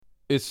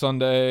It's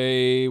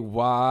Sunday.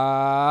 Why?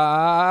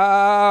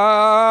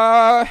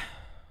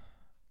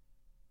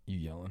 You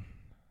yelling?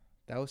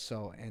 That was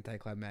so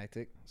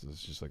anticlimactic. This is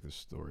just like the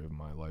story of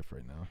my life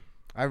right now.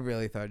 I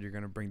really thought you were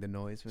going to bring the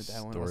noise with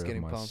that one. I was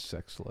getting Story of my pumped.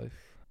 sex life.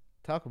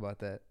 Talk about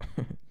that.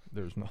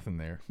 There's nothing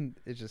there.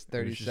 It's just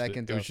 30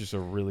 seconds. It was just a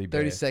really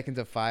 30 bad. seconds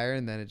of fire,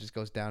 and then it just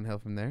goes downhill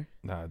from there.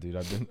 Nah, dude,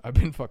 I've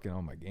been fucking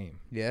on my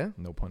game. Yeah?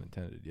 No pun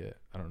intended. Yeah,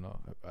 I don't know.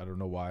 I don't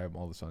know why I'm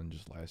all of a sudden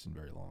just lasting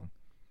very long.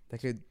 That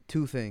could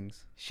two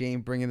things. She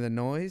ain't bringing the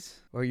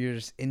noise, or your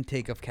just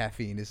intake of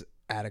caffeine is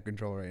out of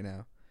control right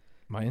now.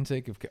 My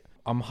intake of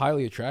I'm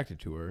highly attracted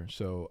to her,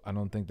 so I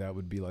don't think that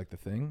would be like the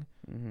thing.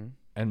 Mm-hmm.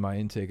 And my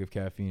intake of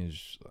caffeine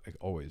is like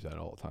always at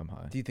all-time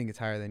high. Do you think it's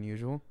higher than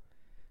usual?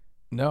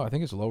 No, I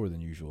think it's lower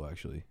than usual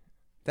actually.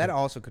 That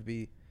also could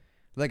be,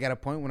 like, at a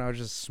point when I was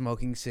just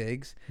smoking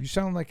cigs. You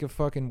sound like a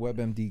fucking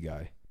WebMD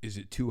guy. Is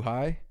it too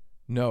high?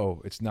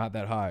 No, it's not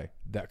that high.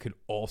 That could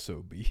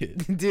also be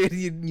it. Dude,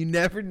 you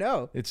never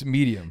know. It's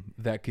medium.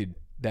 That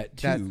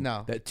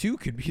too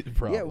could be the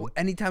problem. Yeah, well,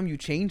 anytime you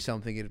change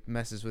something, it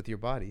messes with your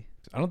body.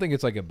 I don't think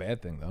it's like a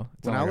bad thing though.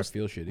 It's not like I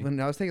feel shitty. When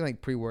I was taking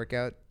like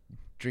pre-workout,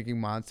 drinking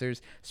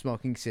Monsters,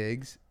 smoking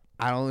cigs,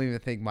 I don't even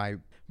think my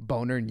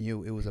boner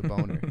knew it was a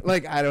boner.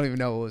 Like, I don't even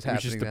know what was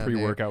happening. It was just the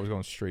pre-workout was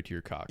going straight to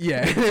your cock.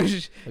 Yeah.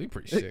 That'd be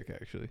pretty sick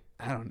actually.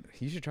 I don't know.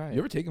 You should try it. You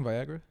ever taken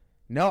Viagra?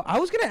 No, I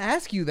was going to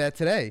ask you that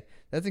today.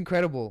 That's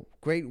incredible.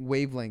 Great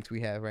wavelengths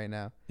we have right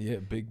now. Yeah,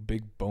 big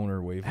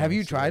boner wavelengths. Have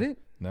you tried it?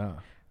 No.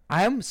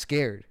 I am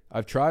scared.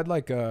 I've tried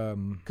like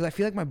because I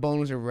feel like my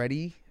boners are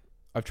ready.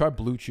 I've tried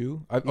Blue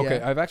Chew.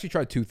 I've actually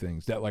tried two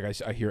things that like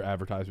I hear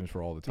advertisements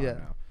for all the time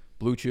now.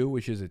 Blue Chew,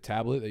 which is a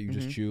tablet that you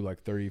just chew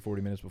like 30,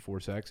 40 minutes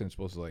before sex, and it's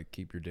supposed to like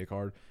keep your dick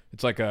hard.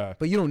 It's like a.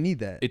 But you don't need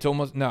that. It's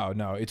almost no.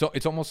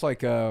 It's almost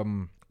like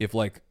if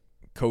like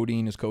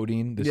codeine is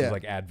codeine, this is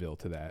like Advil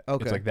to that.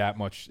 Okay. It's like that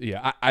much.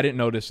 Yeah, I didn't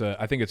notice.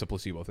 I think it's a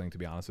placebo thing, to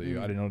be honest with you.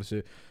 I didn't notice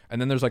it. And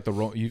then there's like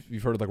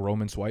you've heard of like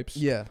Roman swipes.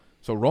 Yeah.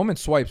 So Roman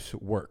swipes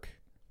work.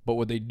 But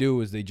what they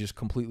do is they just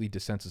completely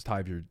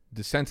desensitize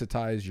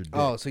your dick.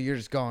 Oh, so you're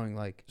just going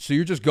like. So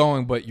you're just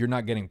going, but you're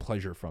not getting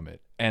pleasure from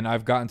it. And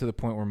I've gotten to the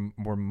point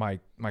where my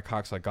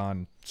cock's like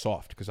gone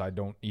soft because you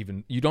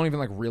don't even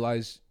like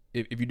realize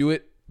if you do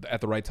it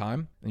at the right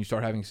time and you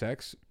start having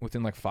sex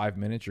within like 5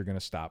 minutes, you're gonna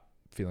stop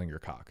feeling your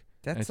cock.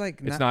 That's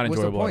like it's not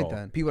enjoyable what's the point at all.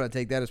 Then people that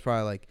take that is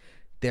probably like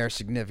their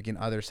significant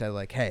other said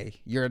like, hey,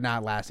 you're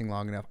not lasting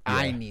long enough. Yeah.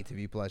 I need to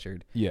be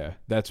pleasured. Yeah,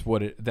 that's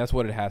what it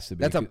has to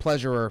be. That's a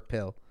pleasurer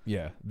pill.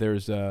 Yeah,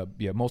 there's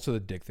most of the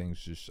dick things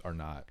just are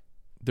not.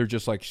 They're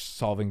just like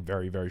solving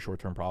very, very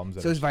short-term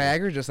problems. So is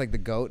Viagra just like the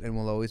GOAT and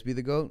will always be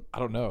the GOAT? I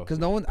don't know.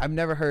 Because I've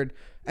never heard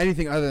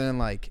anything other than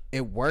like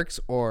it works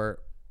or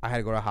I had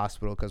to go to the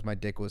hospital because my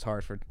dick was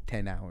hard for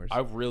 10 hours. I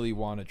really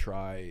want to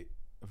try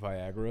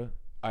Viagra.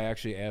 I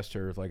actually asked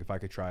her if I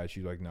could try it.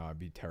 She's like, no, I'd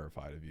be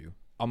terrified of you.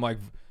 I'm like,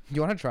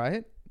 you want to try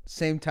it?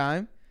 Same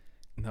time?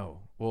 No.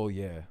 Well,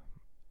 yeah,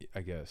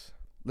 I guess.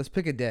 Let's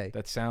pick a day.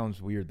 That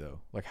sounds weird though.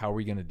 Like, how are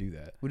we gonna do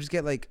that? We'll just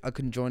get like a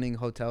conjoining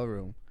hotel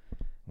room.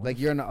 Like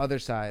you're on the other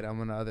side,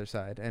 I'm on the other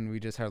side, and we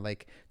just have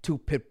like two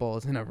pit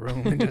bulls in a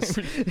room and just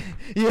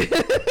yeah.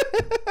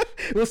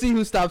 We'll see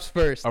who stops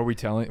first. We're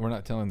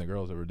not telling the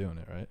girls that we're doing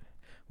it, right?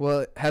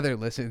 Well, Heather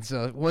listens,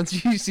 so once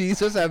she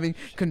sees us having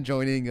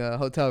conjoining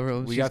hotel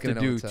rooms, we got to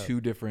do 2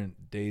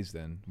 different days.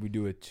 Then we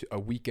do a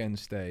weekend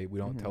stay. We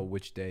don't tell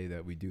which day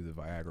that we do the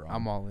Viagra on.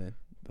 I'm all in.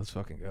 Let's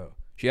fucking go.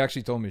 She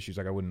actually told me, she's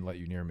like, I wouldn't let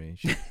you near me.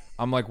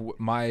 I'm like,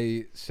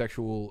 my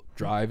sexual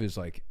drive is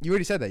like. You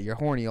already said that. You're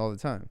horny all the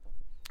time.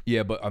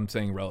 Yeah, but I'm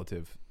saying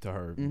relative to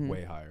her,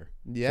 way higher.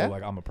 Yeah. So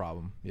like, I'm a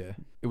problem. Yeah.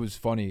 It was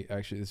funny.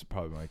 Actually, this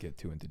probably might get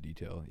too into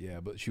detail.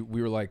 Yeah, but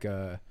we were like,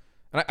 and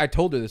I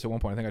told her this at one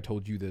point. I think I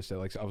told you this. That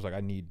like, I was like,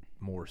 I need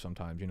more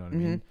sometimes. You know what I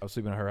mean? I was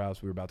sleeping at her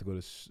house. We were about to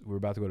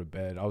go to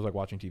bed. I was like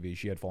watching TV.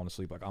 She had fallen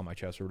asleep like on my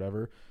chest or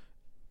whatever.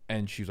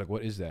 And she was like,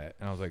 "What is that?"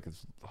 And I was like,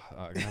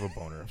 "I have a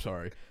boner. I'm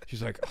sorry."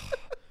 She's like,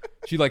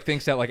 she like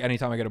thinks that like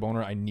anytime I get a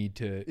boner, I need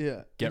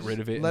to get rid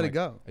of it. Let and, it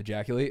go.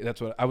 Ejaculate.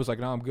 That's what I was like.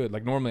 No, I'm good.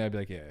 Like normally I'd be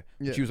like, yeah.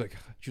 She was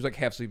like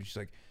half asleep. She's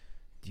like,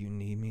 "Do you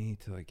need me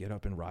to like get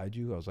up and ride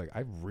you?" I was like,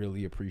 "I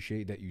really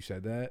appreciate that you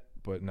said that,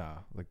 but nah,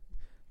 like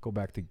go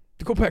back to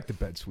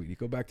bed, sweetie.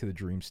 Go back to the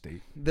dream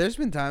state." There's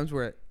been times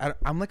where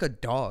I'm like a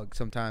dog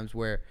sometimes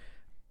where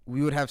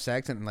we would have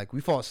sex and like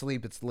we fall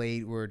asleep. It's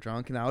late. We're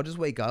drunk, and I'll just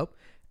wake up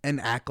and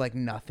act like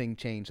nothing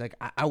changed. Like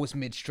I was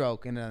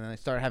mid-stroke, and then I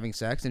started having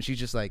sex, and she's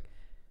just like,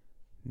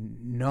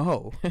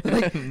 no.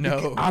 Like,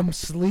 no. I'm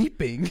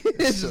sleeping.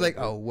 It's just like,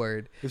 oh,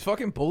 word. It's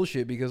fucking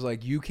bullshit because,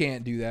 like, you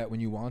can't do that when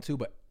you want to,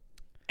 but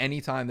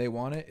anytime they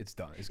want it, it's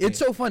done. It's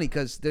so funny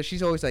because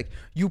she's always like,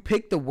 you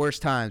pick the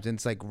worst times, and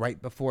it's like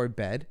right before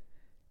bed.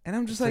 And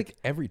I'm just like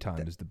every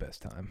time is the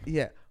best time.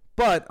 Yeah.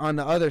 But on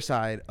the other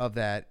side of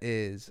that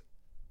is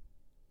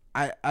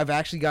I've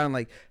actually gotten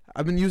like,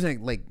 I've been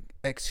using like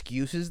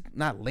excuses,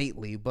 not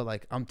lately, but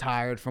like I'm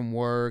tired from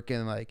work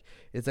and like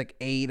it's like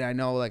 8. I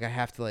know like I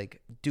have to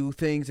like do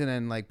things, and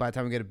then like by the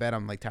time I get to bed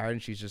I'm like tired,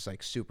 and she's just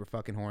like super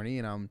fucking horny,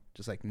 and I'm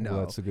just like, no. Well,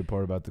 that's the good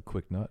part about the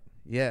quick nut.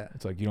 Yeah.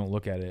 It's like you don't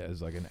look at it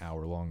as like an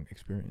hour-long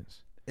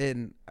experience.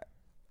 And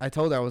I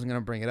told her I wasn't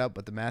going to bring it up,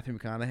 but the Matthew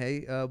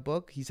McConaughey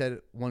book, he said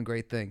one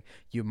great thing.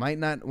 You might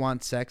not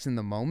want sex in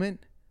the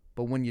moment,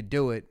 but when you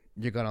do it,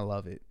 you're going to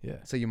love it. Yeah.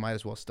 So you might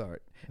as well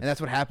start. And that's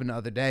what happened the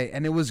other day.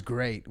 And it was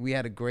great. We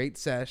had a great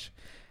sesh.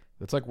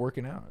 It's like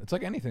working out. It's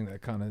like anything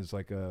that kind of is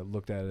like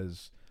looked at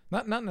as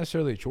not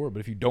necessarily a chore, but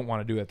if you don't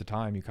want to do it at the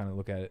time, you kind of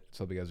look at it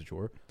something as a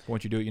chore. But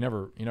once you do it, you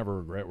never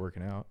regret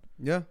working out.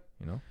 Yeah.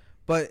 You know?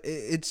 But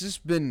it's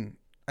just been,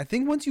 I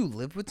think once you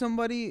live with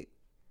somebody,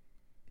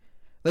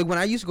 like when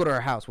I used to go to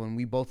our house when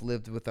we both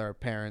lived with our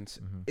parents,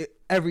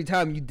 every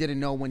time you didn't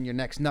know when your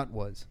next nut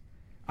was.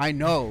 I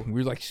know.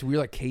 We were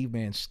like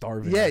caveman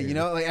starving. Yeah, you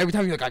know, like every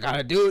time you're like, I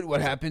gotta do it. What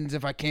happens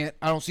if I can't?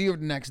 I don't see her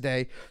the next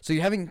day. So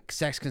you're having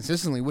sex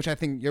consistently, which I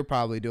think you're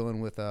probably doing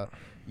with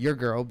your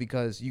girl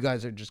because you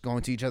guys are just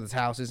going to each other's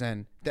houses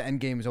and the end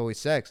game is always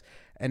sex.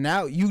 And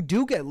now you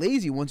do get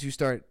lazy once you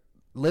start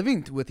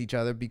living with each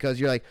other because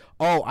you're like,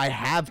 oh, I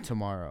have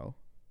tomorrow.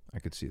 I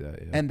could see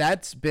that, yeah. And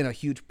that's been a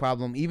huge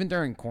problem even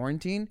during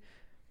quarantine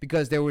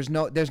because there's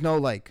no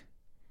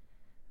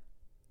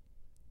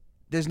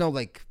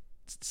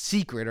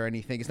secret or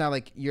anything. It's not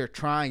like you're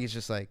trying. It's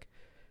just like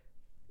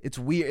it's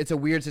weird. It's a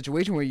weird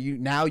situation where you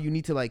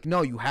need to like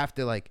no, you have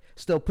to like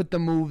still put the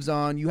moves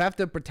on. You have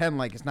to pretend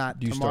like it's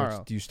not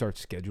tomorrow. Do you start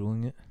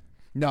scheduling it?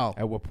 No.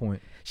 At what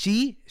point?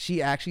 She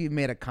actually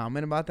made a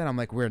comment about that. I'm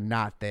like, we're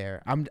not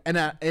there.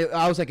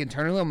 I was like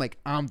internally, I'm like,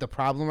 I'm the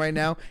problem right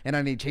now, and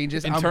I need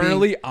changes.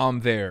 Internally,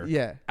 I'm there.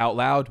 Yeah. Out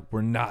loud,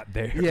 we're not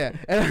there. Yeah.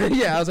 And,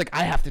 yeah. I was like,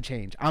 I have to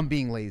change. I'm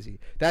being lazy.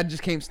 That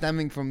just came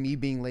stemming from me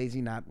being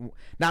lazy. Not.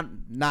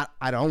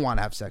 I don't want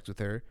to have sex with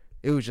her.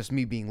 It was just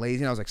me being lazy,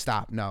 and I was like,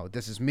 stop. No,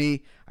 this is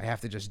me. I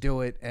have to just do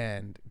it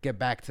and get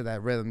back to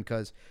that rhythm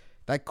because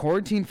that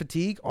quarantine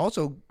fatigue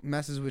also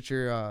messes with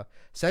your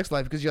sex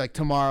life because you're like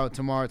tomorrow.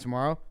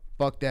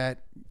 Fuck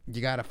that.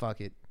 You gotta fuck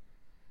it.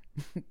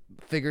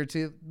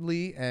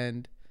 Figuratively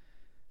and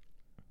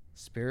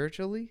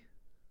spiritually.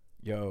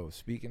 Yo,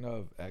 speaking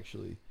of,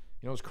 actually, you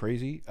know what's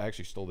crazy? I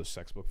actually stole this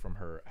sex book from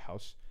her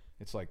house.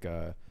 It's like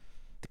the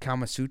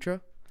Kama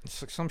Sutra.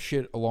 It's like some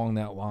shit along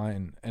that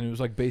line, and it was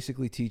like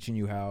basically teaching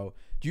you how.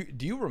 Do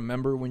you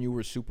remember when you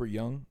were super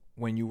young,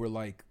 when you were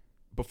like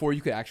before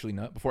you could actually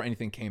nut, before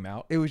anything came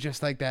out? It was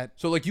just like that.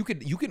 So like you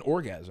can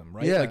orgasm,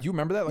 right? Yeah. Like you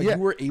remember that? Like yeah.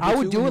 you were able to. I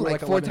would do it like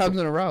 4 11, times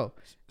in a row.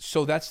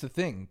 So that's the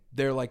thing.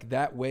 They're like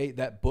that way.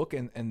 That book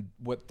and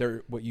what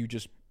you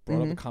just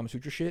brought up, the Kama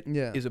Sutra shit,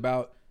 is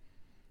about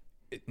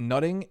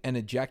nutting and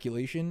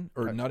ejaculation,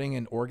 or nutting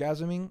and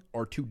orgasming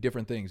are two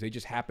different things. They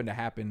just happen to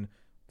happen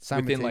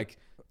within like.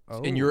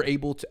 And you're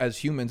able to, as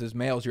humans, as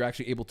males, you're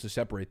actually able to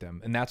separate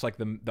them, and that's like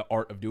the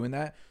art of doing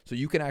that. So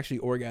you can actually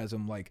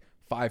orgasm like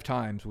 5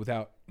 times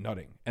without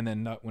nutting, and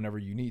then nut whenever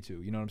you need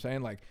to. You know what I'm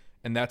saying? Like,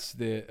 and that's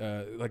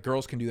the like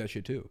girls can do that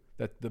shit too.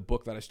 That the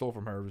book that I stole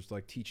from her was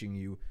like teaching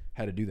you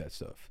how to do that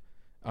stuff.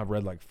 I've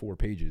read like 4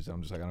 pages.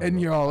 I'm just like, I don't know.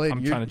 You're all in.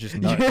 I'm trying to just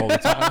nut all the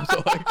time.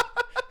 So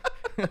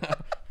like,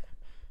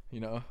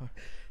 you know.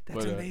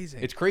 That's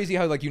amazing. It's crazy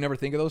how like you never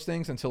think of those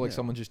things until like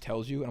someone just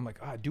tells you, and I'm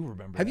like, I do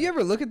remember. Have you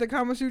ever looked at the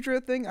Kama Sutra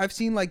thing? I've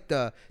seen like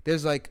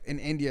there's like in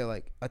India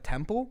like a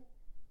temple,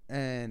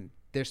 and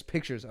there's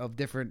pictures of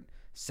different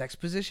sex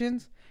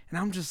positions, and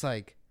I'm just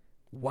like,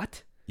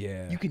 what?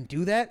 Yeah. You can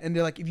do that, and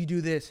they're like, if you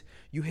do this,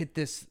 you hit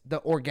the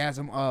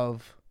orgasm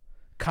of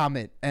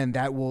Comet, and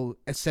that will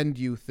ascend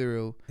you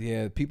through.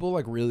 Yeah, people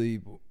like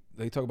really.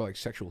 They talk about like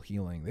sexual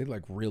healing. They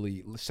like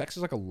really. Sex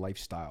is like a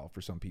lifestyle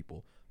for some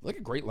people. Like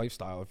a great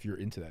lifestyle if you're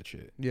into that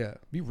shit. Yeah.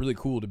 It'd be really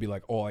cool to be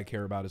like, all I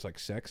care about is like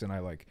sex, and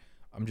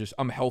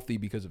I'm healthy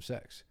because of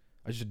sex.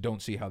 I just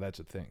don't see how that's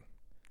a thing.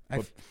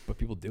 But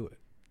people do it.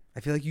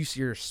 I feel like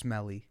you're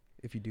smelly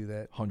if you do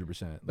that.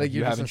 100%. Like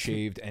you haven't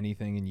shaved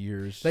anything in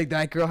years. Like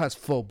that girl has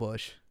full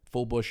bush.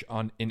 Full bush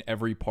in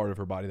every part of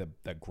her body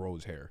that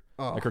grows hair.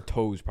 Oh. Like her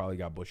toes probably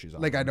got bushes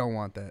on Like them. I don't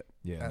want that.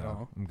 Yeah, at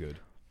all. I'm good.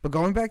 But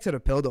going back to the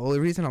pill, the only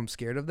reason I'm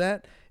scared of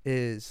that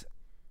is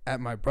at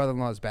my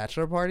brother-in-law's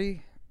bachelor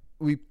party,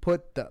 we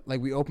put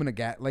we open a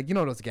gas, like, you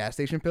know those gas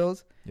station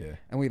pills? Yeah.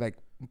 And we like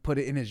put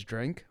it in his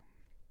drink.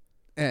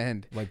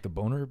 And like the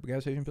boner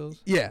gas station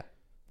pills? Yeah.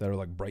 That are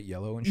like bright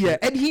yellow and shit? Yeah,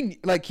 and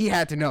he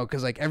had to know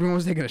because like everyone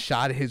was taking a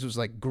shot. His was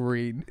like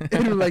green.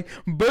 And we were like,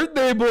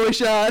 birthday boy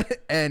shot.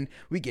 And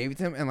we gave it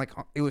to him, and like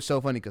it was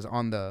so funny because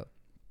on the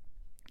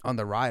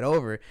ride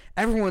over,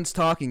 everyone's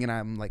talking, and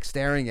I'm like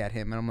staring at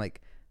him, and I'm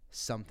like,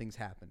 something's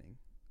happening.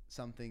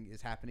 Something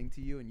is happening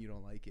to you, and you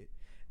don't like it.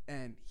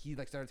 And he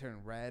like started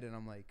turning red, and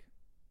I'm like,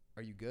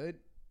 are you good?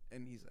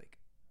 And he's like,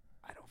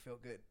 I don't feel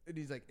good. And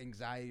he's like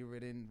anxiety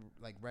ridden,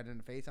 like red in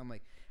the face. I'm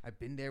like, I've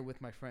been there with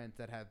my friends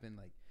that have been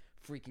like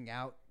freaking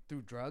out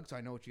through drugs, so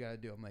I know what you gotta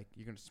do. I'm like,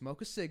 you're gonna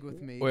smoke a cig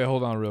with me. Wait,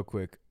 hold on real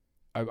quick.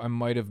 I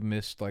might have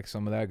missed like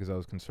some of that because I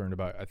was concerned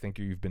about. I think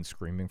you've been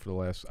screaming for the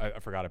last. I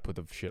forgot I put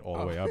the shit all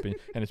the way up, and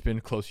it's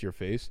been close to your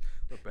face.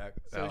 Look back.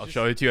 So I'll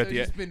show it to you at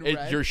the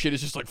end. Your shit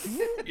is just like,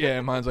 yeah,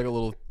 mine's like a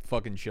little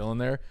fucking chilling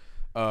there.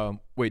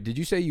 Wait, did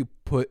you say you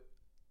put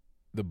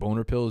the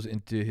boner pills from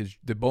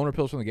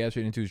the gas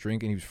station into his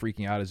drink, and he was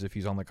freaking out as if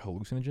he's on like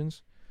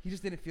hallucinogens. He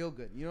just didn't feel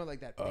good. You know, like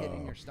that pit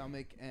in your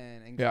stomach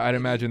and anxiety. Yeah, I'd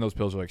imagine those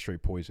pills are like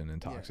straight poison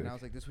and toxic. Yeah, and I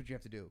was like, this is what you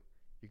have to do.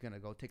 You're going to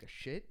go take a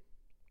shit.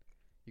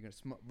 You're going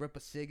to rip a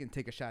cig and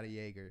take a shot of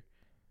Jaeger.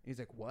 And he's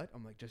like, what?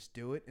 I'm like, just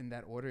do it in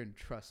that order and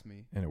trust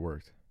me. And it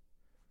worked.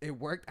 It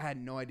worked. I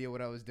had no idea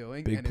what I was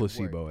doing. Big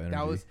placebo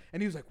energy.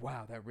 And he was like,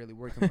 wow, that really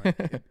worked. I'm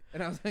like,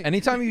 and I was like,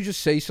 anytime you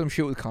just say some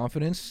shit with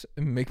confidence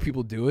and make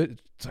people do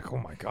it, it's like, oh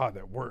my God,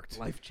 that worked.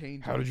 Life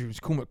changing. How did you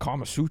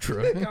Kama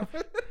Sutra?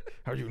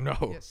 How do you know?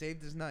 Yeah,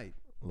 saved his night.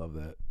 Love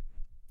that.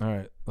 All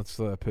right, let's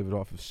pivot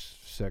off of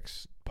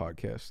sex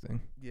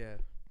podcasting. Yeah.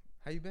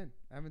 How you been?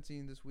 I haven't seen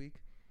you this week.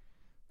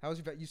 How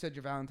was you said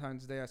your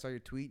Valentine's Day. I saw your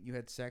tweet. You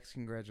had sex.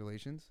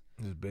 Congratulations.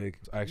 It was big.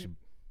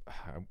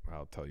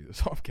 I'll tell you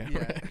this off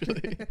camera. Yeah.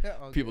 Actually,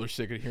 okay. People are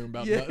sick of hearing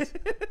about nuts.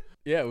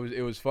 Yeah,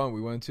 it was fun.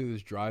 We went to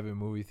this drive-in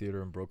movie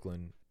theater in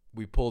Brooklyn.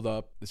 We pulled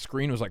up. The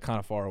screen was like kind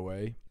of far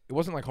away. It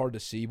wasn't like hard to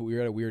see, but we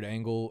were at a weird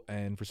angle,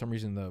 and for some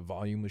reason the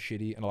volume was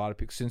shitty. And a lot of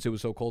people, since it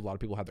was so cold, a lot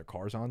of people had their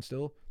cars on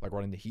still, like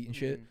running the heat and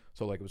shit.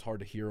 So like it was hard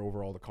to hear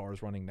over all the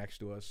cars running next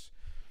to us.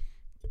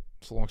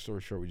 So long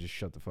story short, we just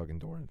shut the fucking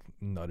door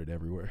and nutted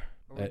everywhere.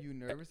 Were you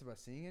nervous about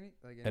seeing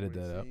edit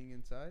that seeing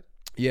inside?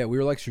 Yeah, we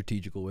were like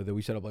strategical with it.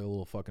 We set up like a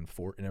little fucking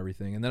fort and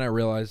everything. And then I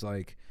realized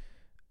like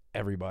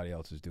everybody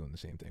else is doing the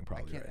same thing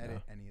probably right now. I can't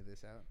edit any of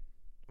this out.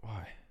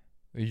 Why?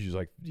 You just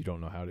like, you don't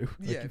know how to. Like,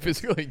 yeah, you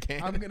physically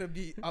can't. I'm gonna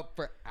be up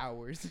for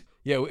hours.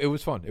 Yeah, it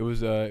was fun. It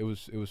was.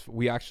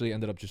 We actually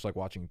ended up just like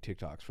watching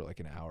TikToks for like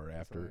an hour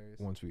after.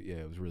 Once we,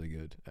 it was really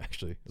good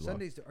actually.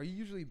 Sundays, are you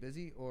usually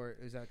busy, or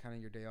is that kind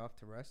of your day off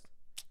to rest,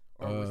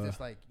 or was this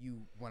like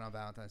you went on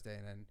Valentine's Day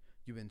and then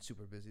you've been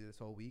super busy this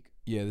whole week?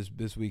 Yeah,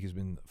 this week has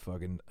been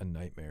fucking a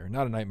nightmare.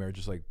 Not a nightmare,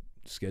 just like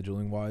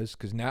scheduling wise,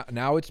 because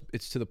now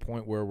it's to the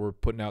point where we're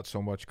putting out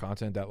so much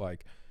content that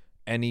like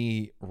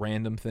any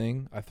random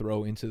thing I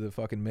throw into the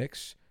fucking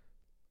mix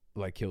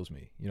like kills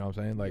me. You know what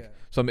I'm saying? Like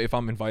if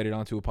I'm invited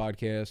onto a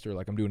podcast or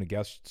like I'm doing a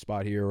guest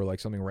spot here or like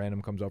something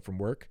random comes up from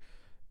work,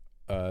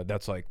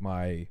 that's like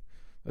my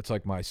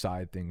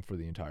side thing for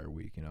the entire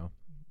week, you know?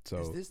 So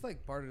is this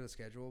like part of the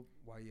schedule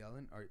while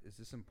yelling? Or is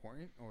this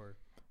important or?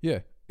 Yeah,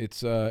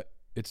 it's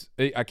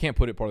I can't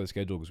put it part of the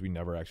schedule because we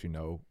never actually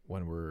know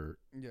when we're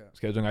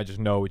scheduling. I just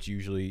know it's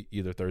usually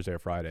either Thursday or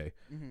Friday,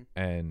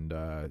 and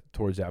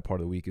towards that part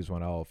of the week is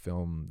when I'll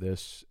film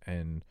this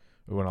and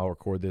when I'll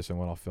record this and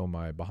when I'll film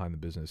my Behind the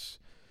Business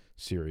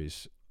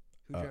series.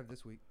 Who'd you have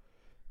this week?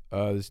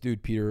 This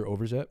dude Peter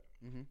Overzet.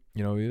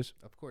 You know who he is?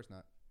 Of course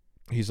not.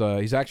 He's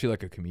actually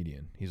like a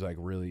comedian. He's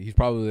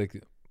probably like.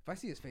 If I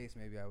see his face,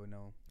 maybe I would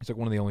know. He's like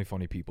one of the only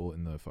funny people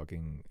in the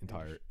fucking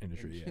entire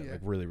industry. Yeah,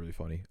 like really, really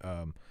funny.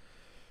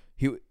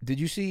 Did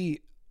you see?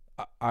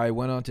 I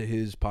went on to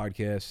his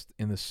podcast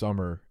in the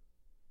summer.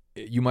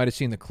 You might have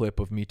seen the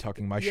clip of me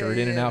tucking my shirt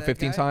in and out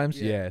 15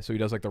 times. Yeah, so he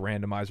does like the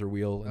randomizer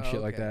wheel and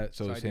shit like that.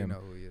 So it's him. I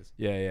know who he is.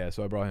 Yeah.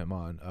 So I brought him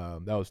on.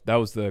 That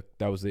was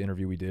the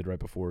interview we did right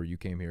before you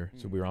came here.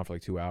 So we were on for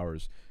like 2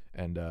 hours.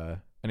 And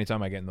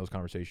anytime I get in those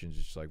conversations,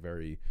 it's just like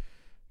very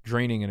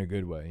draining in a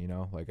good way, you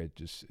know? Like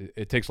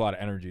it takes a lot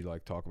of energy to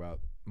like talk about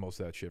most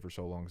of that shit for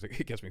so long because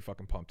it gets me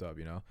fucking pumped up,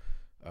 you know?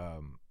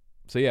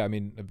 So yeah, I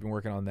mean, I've been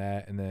working on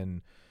that, and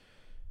then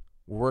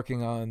we're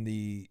working on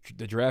the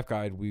draft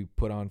guide we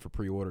put on for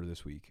pre-order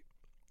this week.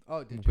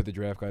 Oh, did you? Put the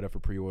draft guide up for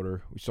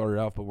pre-order. We started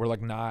out, but we're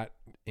like not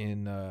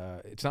in.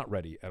 It's not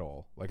ready at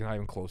all. Like not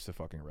even close to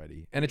fucking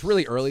ready. And it's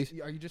really early.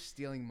 Are you just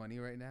stealing money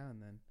right now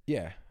and then?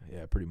 Yeah,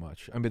 pretty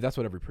much. I mean, that's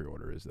what every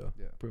pre-order is, though.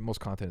 Yeah. Most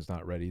content is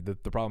not ready. The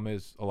problem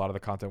is a lot of the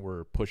content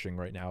we're pushing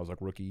right now is like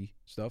rookie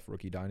stuff,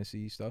 rookie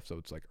dynasty stuff. So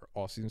it's like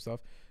off-season stuff.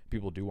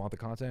 People do want the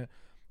content.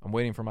 I'm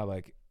waiting for my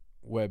like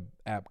web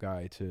app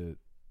guy to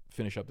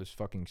finish up this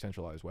fucking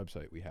centralized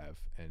website we have,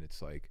 and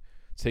it's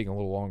taking a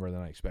little longer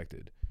than I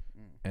expected.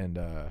 And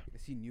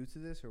is he new to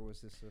this, or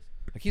was this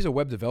like he's a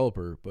web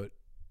developer, but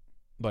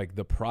like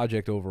the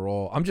project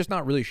overall, I'm just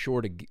not really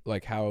sure to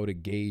like how to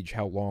gauge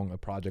how long a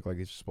project like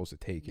this is supposed to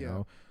take, you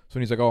know? So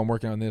when he's like, oh, I'm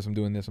working on this, I'm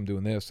doing this,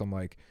 I'm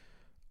like,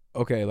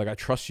 okay, like I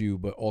trust you,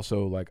 but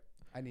also like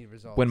I need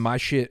results. When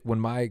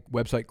my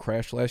website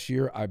crashed last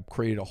year, I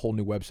created a whole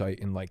new website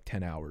in like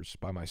 10 hours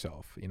by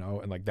myself, you know?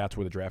 And like that's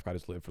where the draft guide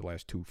has lived for the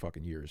last 2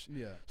 fucking years.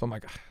 Yeah. So I'm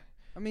like,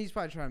 I mean, he's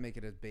probably trying to make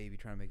it a baby,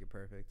 trying to make it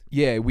perfect.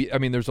 Yeah, I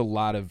mean, there's a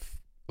lot of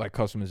like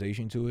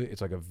customization to it.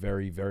 It's like a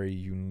very, very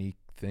unique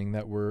thing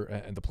that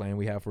and the plan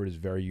we have for it is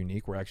very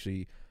unique.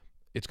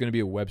 It's going to be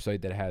a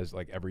website that has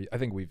like I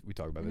think we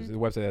talked about this. The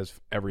website has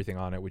everything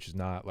on it, which is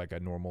not like a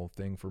normal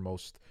thing for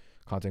most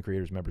content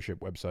creators, membership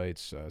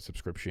websites,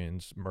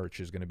 subscriptions, merch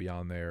is going to be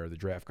on there. The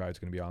draft guide is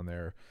going to be on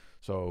there.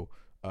 So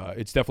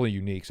it's definitely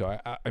unique. So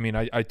I mean,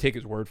 I take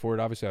his word for it.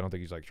 Obviously, I don't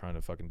think he's like trying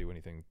to fucking do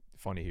anything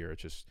funny here.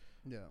 It's just,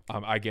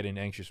 I get in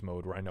anxious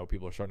mode where I know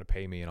people are starting to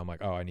pay me and I'm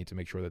like, oh, I need to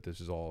make sure that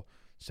this is all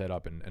set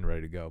up and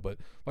ready to go. But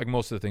like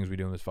most of the things we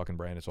do in this fucking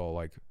brand, it's all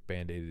like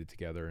band-aided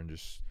together and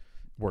just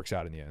works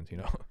out in the end, you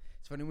know?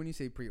 It's funny when you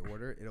say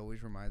pre-order, it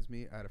always reminds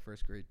me, I had a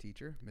first grade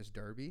teacher, Miss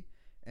Derby,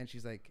 and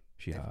she's like,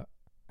 she hot?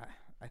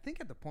 I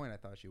think at the point I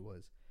thought she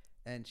was,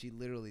 and she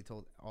literally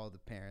told all the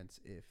parents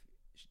if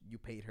you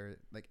paid her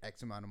like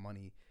X amount of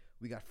money,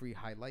 we got free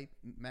highlight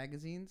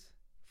magazines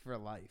for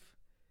life.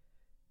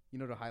 You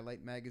know the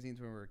highlight magazines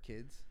when we were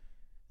kids.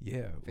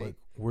 Yeah, like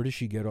where did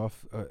she get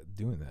off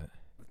doing that?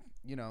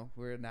 You know,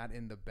 we're not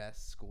in the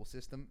best school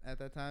system at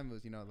that time. It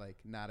was, you know, like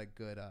not a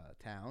good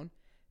town,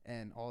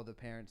 and all the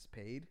parents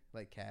paid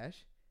like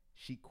cash.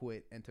 She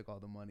quit and took all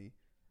the money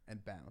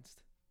and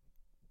bounced.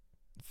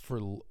 For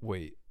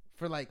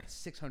like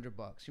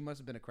 $600. She must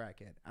have been a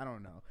crackhead. I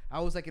don't know. I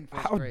was like in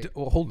first grade.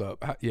 Well, hold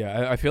up.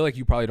 I feel like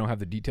you probably don't have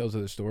the details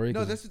of the story.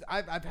 No,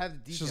 I've had the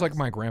details. This is like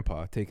my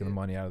grandpa taking the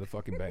money out of the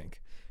fucking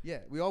bank. Yeah,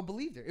 we all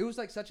believed her. It was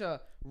like such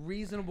a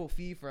reasonable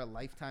fee for a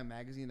Lifetime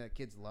magazine that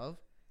kids love.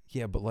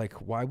 Yeah, but like,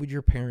 why would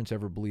your parents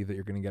ever believe that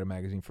you're going to get a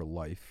magazine for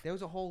life? There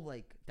was a whole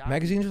like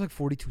magazines are like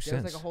 42 cents.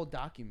 There was like a whole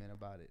document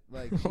about it.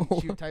 Like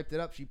she typed it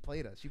up. She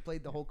played us. She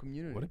played the whole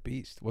community. What a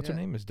beast! What's her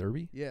name? Is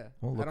Derby? Yeah,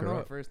 I don't know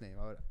her first name.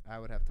 I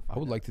would have to find. I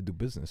would like to do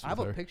business. I have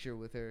with a her. picture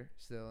with her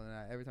still, and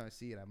every time I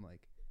see it, I'm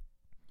like,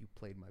 "You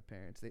played my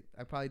parents."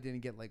 I probably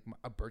didn't get like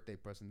a birthday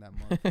present that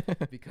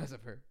month because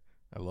of her.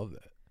 I love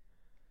that.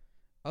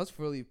 I was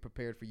fully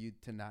prepared for you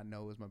to not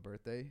know it was my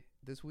birthday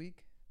this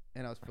week.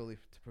 And I was fully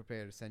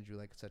prepared to send you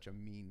like such a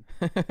mean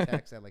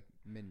text at like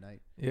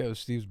midnight. Yeah, it was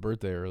Steve's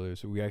birthday earlier,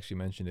 so we actually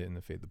mentioned it in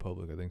the Fade the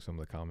Public. I think some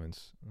of the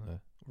comments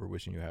were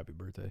wishing you a happy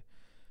birthday.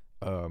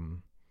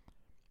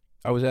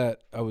 I was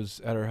at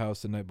her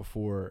house the night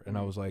before, and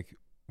I was like,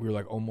 we were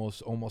like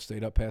almost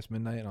stayed up past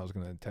midnight, and I was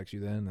gonna text you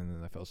then, and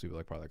then I fell asleep at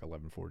like probably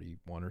like 11:41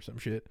 or some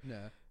shit.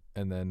 Yeah.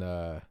 And then,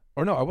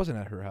 or no, I wasn't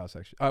at her house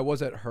actually. I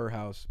was at her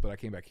house, but I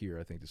came back here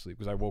I think to sleep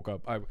because I woke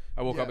up. I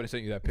woke up and I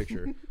sent you that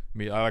picture.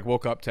 I like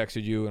woke up,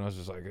 texted you, and I was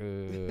just like,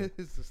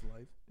 it's just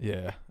life.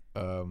 Yeah.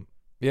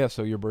 Yeah.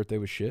 So your birthday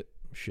was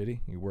shitty.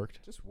 You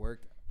worked. Just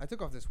worked. I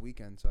took off this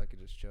weekend so I could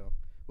just chill.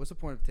 What's the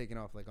point of taking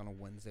off like on a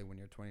Wednesday when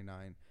you're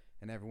 29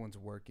 and everyone's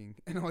working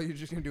and all you're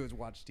just gonna do is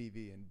watch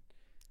TV? And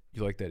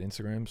you like that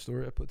Instagram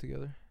story I put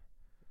together?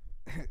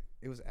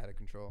 It was out of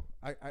control.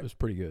 It was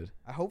pretty good.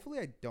 Hopefully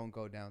I don't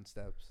go down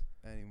steps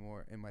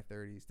anymore in my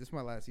 30s. This is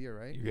my last year,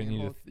 right?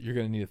 You're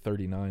gonna need a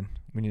 39.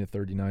 We need a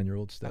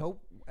 39-year-old step. I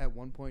hope at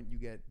one point you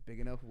get big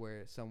enough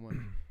where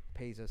someone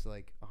pays us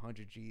like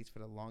 100 G's for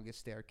the longest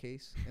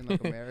staircase in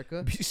like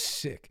America. Be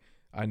sick.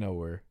 I know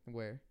where.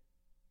 Where?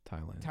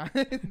 Thailand.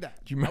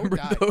 Do you remember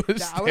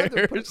those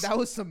stairs? That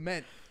was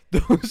cement.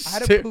 Those I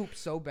had to poop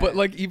so bad. But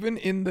like even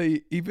in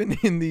the even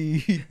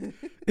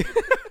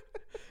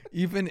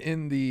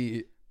in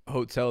the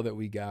hotel that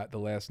we got the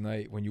last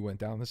night when you went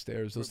down the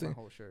stairs, those things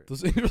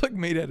were like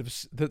made out of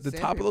the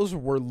top of those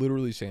were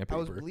literally sandpaper. I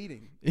was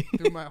bleeding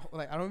through my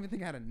I don't even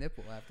think I had a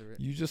nipple after it.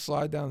 You just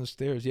slide down the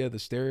stairs. Yeah, the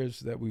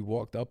stairs that we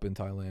walked up in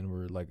Thailand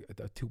were like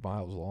 2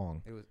 miles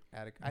long. It was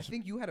I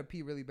think you had to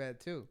pee really bad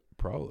too.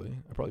 Probably.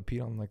 I probably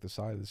peed on like the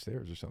side of the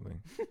stairs or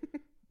something.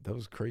 That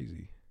was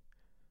crazy.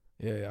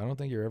 Yeah, I don't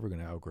think you're ever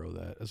gonna outgrow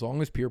that. As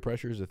long as peer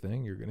pressure is a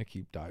thing, you're gonna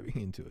keep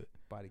diving into it.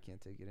 Body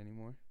can't take it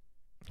anymore.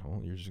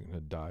 Well, you're just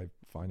gonna die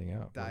finding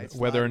out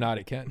whether or not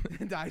it can.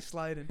 Die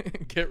sliding.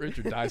 Get rich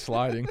or die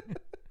sliding.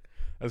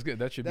 That's good.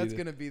 That's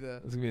gonna be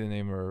the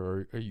name of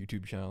our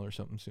YouTube channel or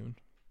something soon.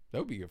 That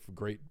would be a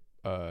great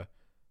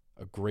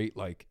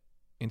like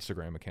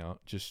Instagram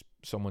account. Just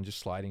someone just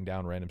sliding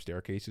down random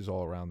staircases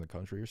all around the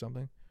country or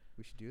something.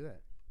 We should do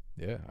that.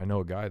 Yeah, I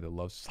know a guy that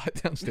loves to slide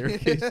down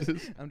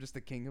staircases. I'm just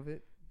the king of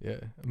it. Yeah,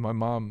 my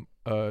mom,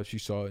 she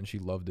saw it and she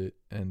loved it,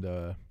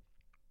 and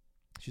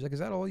she's like, "Is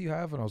that all you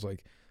have?" And I was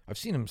like, "I've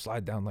seen him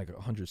slide down like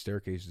 100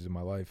 staircases in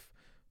my life,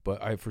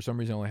 but I for some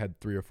reason only had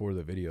 3 or 4 of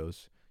the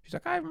videos." She's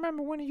like, "I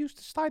remember when he used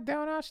to slide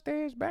down our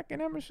stairs back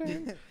in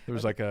Emerson." There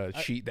was like a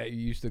sheet that you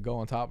used to go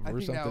on top of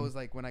or something. I think that was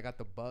like when I got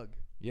the bug.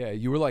 Yeah,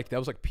 you were like that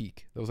was like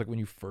peak. That was like when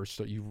you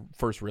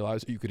first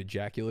realized that you could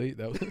ejaculate.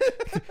 That was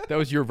that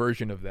was your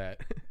version of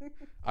that.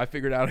 I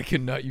figured out I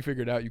could nut. You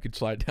figured out you could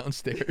slide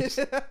downstairs.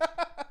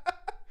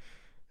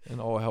 And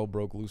all hell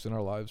broke loose in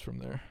our lives from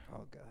there.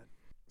 Oh God!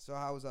 So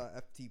how was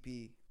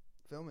FTP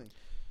filming?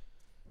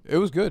 It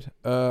was good.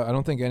 I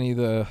don't think any of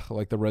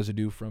the the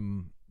residue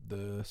from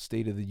the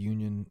State of the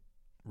Union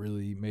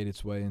really made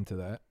its way into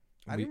that.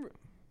 I didn't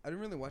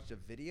really watch the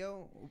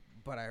video,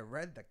 but I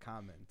read the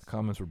comments. The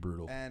comments were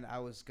brutal. And I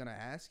was gonna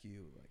ask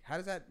you, like, how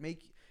does that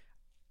make?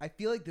 I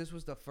feel like this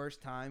was the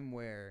first time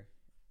where,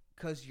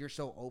 because you're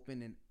so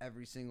open in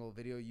every single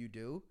video you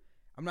do,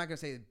 I'm not gonna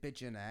say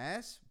bitch in the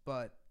ass,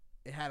 but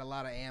it had a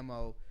lot of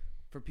ammo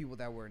for people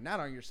that were not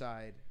on your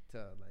side to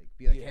like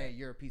be like, hey,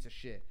 you're a piece of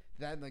shit.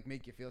 Did that like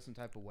make you feel some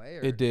type of way?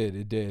 Or? It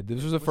did.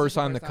 This was the first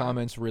time the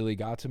comments really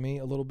got to me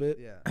a little bit.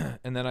 Yeah.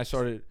 And then I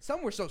started.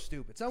 Some were so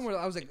stupid. Some were.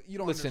 I was like, you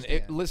don't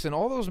listen.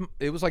 All those.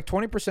 It was like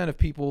 20% of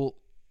people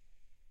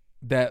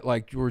that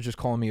like were just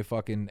calling me a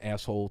fucking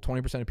asshole.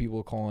 20% of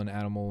people calling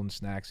Animal and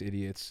Snacks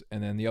idiots,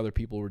 and then the other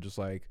people were just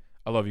like,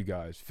 I love you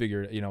guys.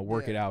 Figure it.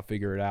 Work it out.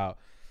 Figure it out.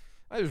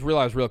 I just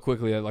realized real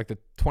quickly that like the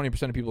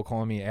 20% of people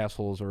calling me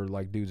assholes are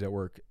like dudes that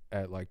work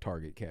at like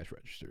Target cash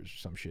registers or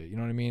some shit. You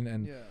know what I mean?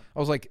 And I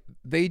was like,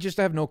 they just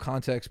have no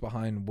context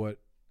behind what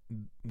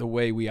the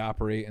way we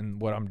operate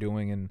and what I'm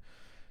doing. And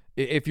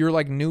if you're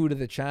like new to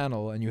the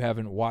channel and you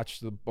haven't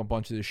watched a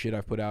bunch of the shit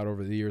I've put out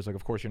over the years, like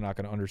of course you're not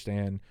going to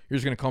understand. You're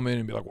just going to come in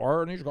and be like, why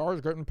aren't these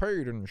guys getting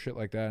paid and shit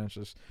like that? And it's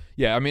just,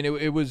 yeah, I mean,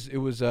 it was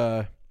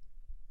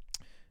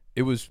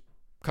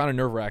kind of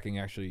nerve wracking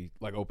actually,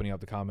 like opening up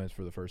the comments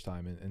for the first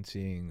time and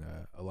seeing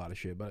a lot of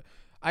shit. But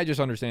I just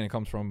understand it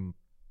comes from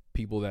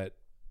people that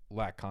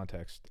lack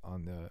context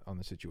on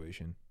the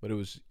situation. But it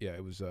was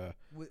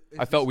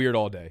I felt weird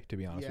all day, to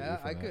be honest with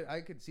you. Yeah,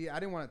 I could see. I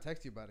didn't want to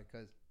text you about it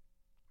because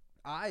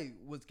I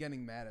was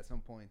getting mad at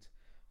some points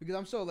because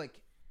I'm so like,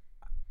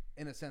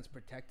 in a sense,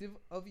 protective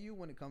of you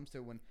when it comes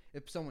to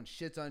if someone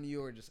shits on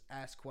you or just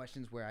asks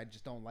questions where I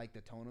just don't like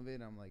the tone of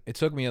it. I'm like, it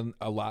took me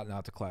a lot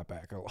not to clap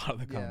back a lot of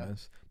the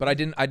comments, but I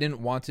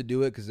didn't want to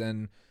do it because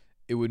then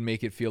it would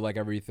make it feel like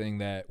everything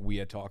that we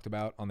had talked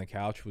about on the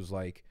couch was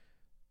like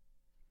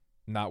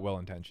not well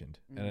intentioned,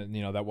 and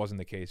that wasn't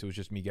the case. It was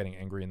just me getting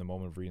angry in the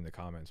moment of reading the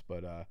comments.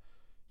 But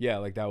yeah,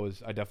 like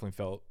I definitely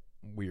felt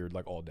weird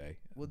like all day.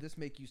 Will this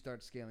make you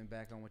start scaling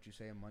back on what you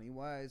say money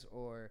wise,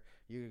 or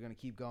you're gonna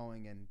keep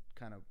going and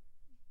kind of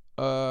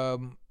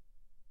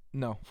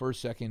no,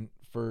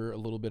 for a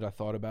little bit I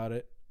thought about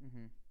it,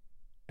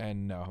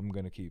 and no, I'm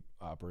gonna keep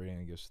operating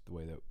I guess the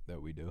way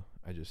that we do.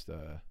 I just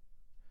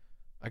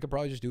I could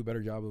probably just do a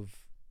better job of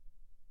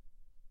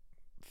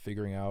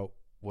figuring out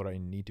what I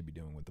need to be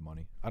doing with the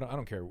money. I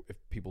don't care if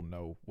people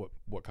know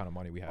what kind of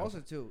money we have.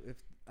 Also too, if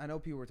I know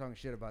people were talking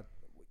shit about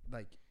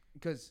like,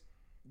 because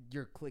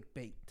your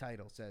clickbait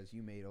title says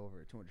you made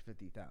over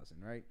 250,000,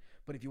 right?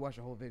 But if you watch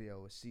the whole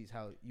video, it sees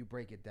how you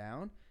break it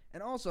down.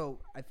 And also,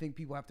 I think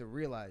people have to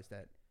realize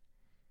that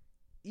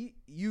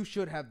you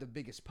should have the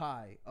biggest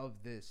pie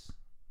of this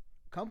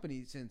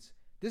company, since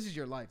this is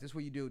your life. This is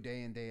what you do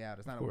day in, day out.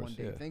 It's not a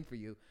one-day thing for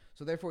you.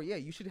 So therefore, yeah,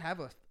 you should have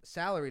a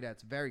salary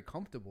that's very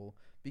comfortable,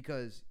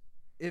 because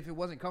if it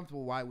wasn't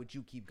comfortable, why would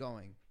you keep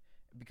going?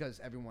 Because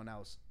everyone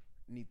else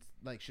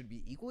should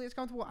be equally as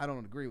comfortable. I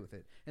don't agree with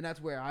it, and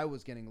that's where I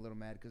was getting a little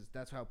mad, because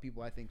that's how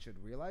people I think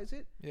should realize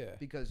it. Yeah.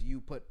 Because you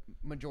put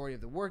majority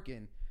of the work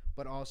in,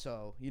 but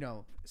also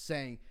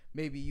saying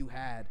maybe you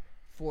had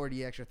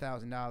 $40,000 extra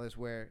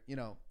where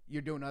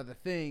you're doing other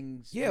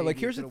things. Yeah, like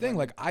here's the thing: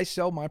 like I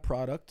sell my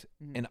product,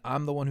 and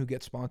I'm the one who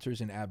gets sponsors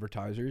and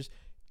advertisers.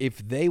 If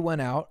they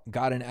went out,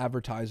 got an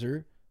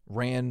advertiser,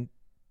 ran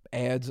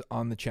ads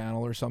on the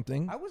channel or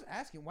something, I was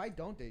asking, why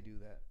don't they do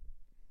that?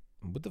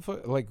 What the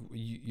fuck? Like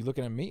you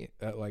looking at me?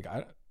 Like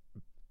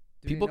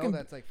people know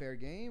that's like fair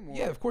game? Or?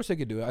 Yeah, of course they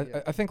could do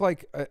it. I think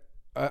like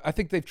I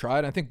think they've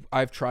tried. I think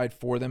I've tried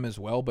for them as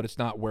well, but it's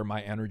not where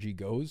my energy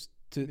goes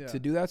to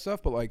do that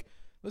stuff. But like,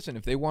 listen,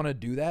 if they want to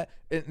do that,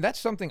 and that's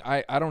something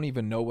I don't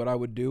even know what I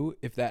would do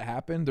if that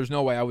happened. There's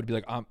no way I would be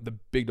like, the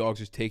big dog's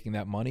just taking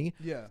that money.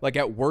 Yeah. Like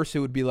at worst, it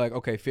would be like,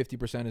 okay,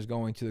 50% is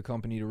going to the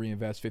company to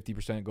reinvest,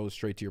 50% goes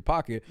straight to your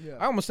pocket. Yeah.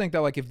 I almost think that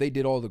like if they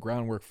did all the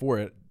groundwork for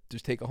it,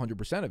 just take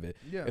 100% of it.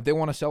 Yeah. If they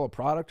want to sell a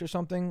product or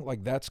something,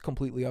 like that's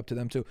completely up to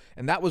them too.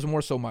 And that was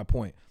more so my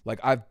point. Like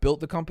I've built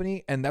the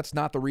company, and that's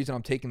not the reason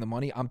I'm taking the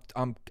money.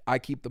 I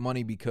keep the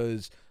money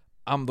because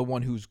I'm the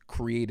one who's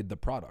created the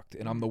product,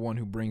 and I'm the one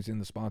who brings in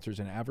the sponsors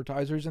and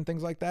advertisers and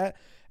things like that.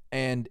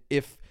 And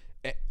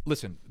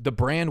listen, the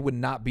brand would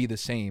not be the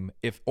same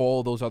if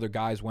all those other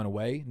guys went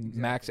away.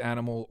 Exactly. Max,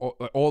 Animal,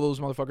 all those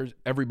motherfuckers,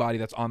 everybody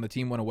that's on the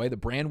team went away. The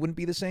brand wouldn't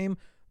be the same.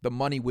 The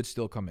money would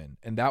still come in.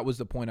 And that was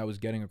the point I was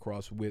getting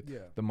across with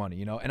the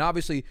money, And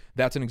obviously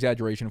that's an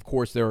exaggeration. Of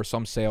course, there are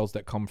some sales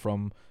that come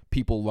from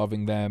people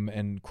loving them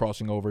and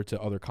crossing over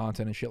to other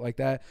content and shit like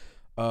that.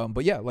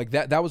 But yeah, like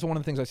that was one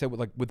of the things I said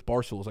with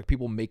Barstools. Like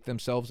people make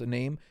themselves a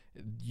name.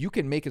 You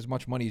can make as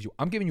much money as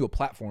I'm giving you a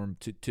platform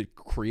to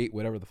create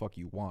whatever the fuck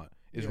you want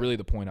is really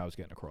the point I was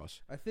getting across.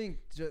 I think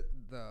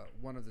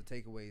one of the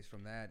takeaways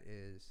from that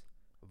is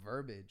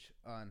verbiage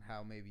on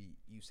how maybe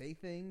you say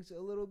things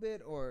a little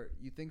bit, or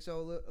you think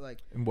so, like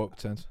in what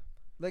sense?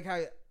 Like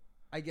how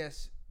I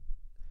guess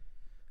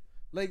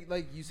like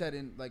you said,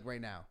 in like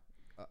right now,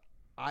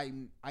 I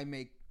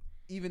make,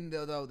 even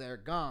though they're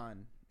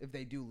gone, if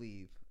they do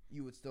leave,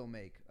 you would still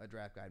make a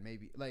draft guide,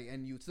 maybe, like,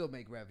 and you would still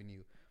make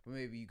revenue, but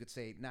maybe you could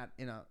say not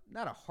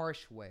a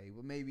harsh way,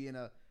 but maybe in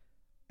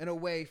a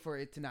way for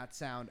it to not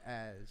sound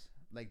as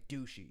like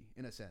douchey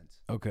in a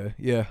sense. Okay,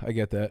 yeah, I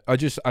get that.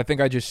 I think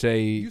I just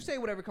say, you say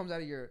whatever comes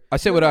out of your. I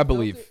say what I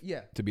believe.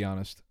 Yeah. To be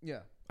honest.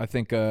 Yeah. I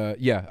think,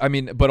 yeah. I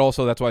mean, but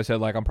also that's why I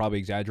said like I'm probably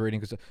exaggerating,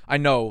 because I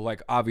know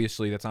like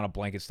obviously that's not a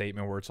blanket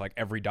statement where it's like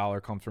every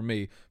dollar comes from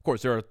me. Of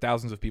course, there are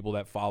thousands of people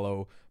that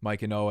follow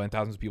Mike and Noah, and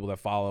thousands of people that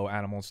follow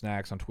Animal and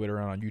Snacks on Twitter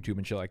and on YouTube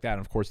and shit like that.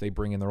 And of course, they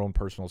bring in their own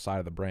personal side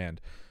of the brand.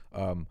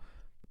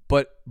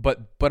 But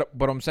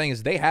what I'm saying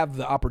is they have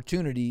the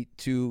opportunity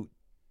to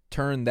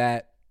turn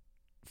that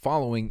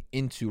following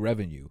into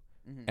revenue.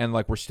 And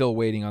like we're still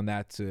waiting on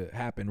that to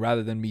happen,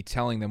 rather than me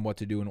telling them what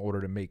to do in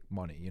order to make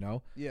money,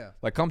 Yeah.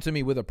 Like come to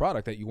me with a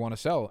product that you want to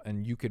sell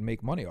and you can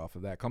make money off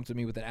of that. Come to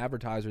me with an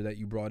advertiser that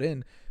you brought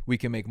in, we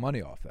can make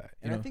money off that.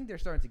 And I think they're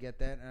starting to get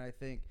that, and I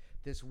think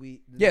this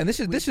week. Yeah, and this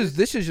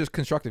is just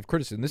constructive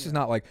criticism. This is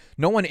not like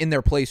no one in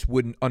their place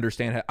wouldn't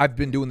understand. I've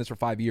been doing this for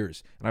 5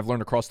 years, and I've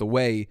learned across the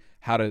way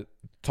how to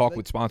talk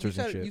with sponsors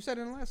and shit. You said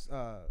in the last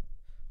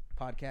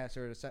podcast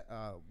or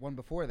one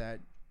before that,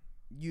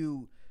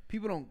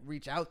 people don't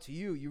reach out to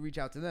you. You reach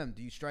out to them.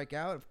 Do you strike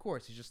out? Of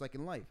course. It's just like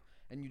in life,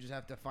 and you just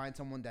have to find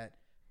someone that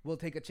will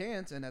take a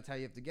chance, and that's how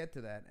you have to get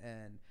to that.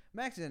 And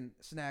Max and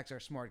Snacks are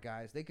smart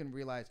guys. They can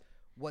realize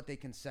what they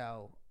can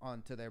sell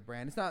onto their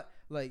brand. It's not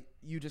like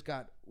you just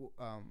got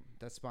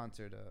that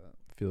sponsored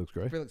Felix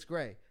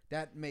Gray.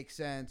 That makes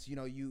sense. You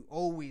know, you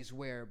always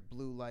wear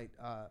blue light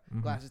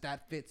glasses.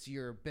 That fits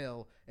your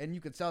bill, and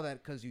you can sell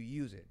that because you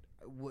use it.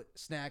 With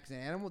Snacks and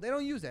Animal, they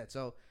don't use that.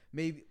 So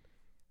maybe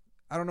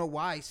I don't know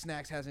why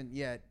Snacks hasn't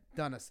yet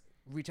done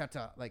reach out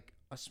to like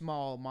a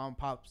small mom and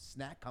pop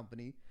snack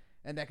company,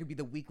 and that could be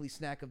the weekly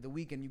snack of the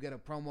week, and you get a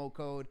promo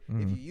code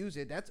if you use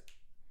it. That's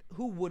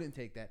who wouldn't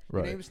take that?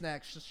 Your name is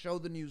Snacks. Just show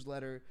the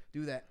newsletter.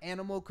 Do that.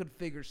 Animal could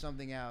figure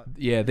something out.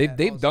 Yeah,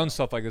 they've done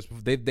stuff like this.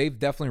 They've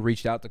definitely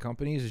reached out to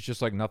companies. It's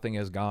just like nothing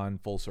has gone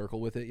full circle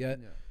with it yet.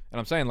 Yeah. And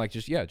I'm saying like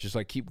just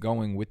like keep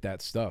going with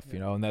that stuff, you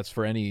know. And that's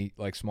for any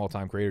like small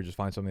time creator. Just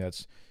find something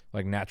that's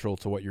like natural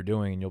to what you're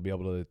doing, and you'll be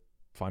able to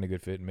find a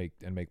good fit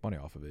and make money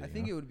off of it. I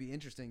think it would be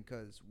interesting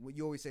because what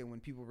you always say when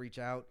people reach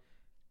out,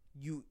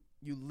 you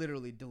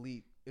literally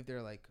delete if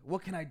they're like,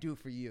 "What can I do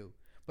for you?"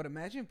 But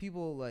imagine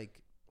people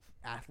like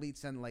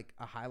athletes send like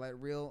a highlight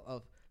reel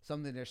of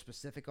something they're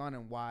specific on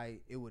and why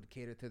it would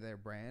cater to their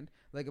brand.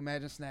 Like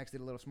imagine Snacks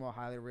did a little small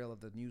highlight reel of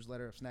the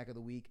newsletter of Snack of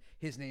the Week.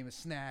 His name is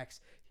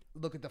Snacks.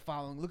 Look at the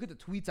following. Look at the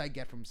tweets I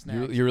get from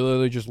Snacks. You're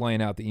literally just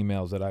laying out the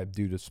emails that I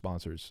do to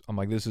sponsors. I'm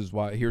like, this is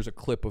why. Here's a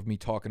clip of me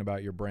talking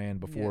about your brand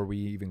before we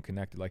even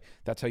connected. Like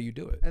that's how you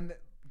do it. And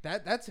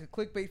that's a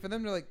clickbait for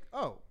them. They're like,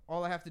 oh,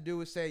 all I have to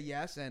do is say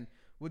yes, and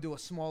we'll do a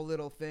small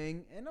little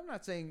thing. And I'm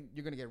not saying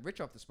you're gonna get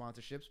rich off the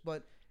sponsorships,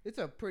 but it's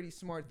a pretty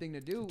smart thing to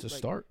do. To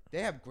start.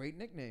 They have great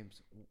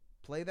nicknames.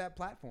 Play that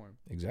platform.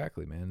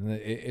 Exactly, man.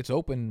 It's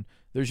open.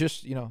 There's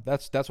just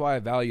that's why I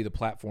value the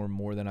platform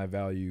more than I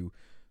value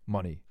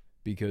money.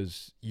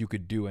 Because you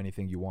could do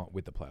anything you want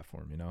with the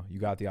platform, you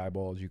got the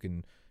eyeballs, you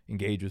can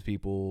engage with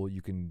people,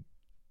 you can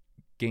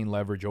gain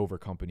leverage over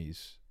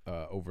companies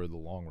over the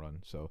long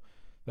run. So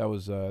that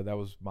was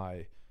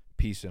my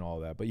piece in all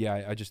that. But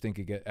yeah, I just think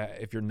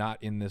if you're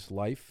not in this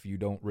life, you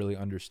don't really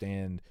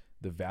understand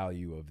the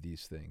value of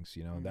these things,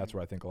 and that's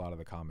where I think a lot of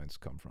the comments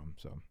come from.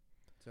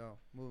 So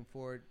moving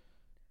forward,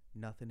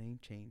 nothing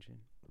ain't changing.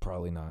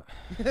 Probably not.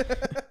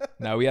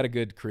 No, we had a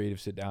good creative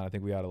sit down. I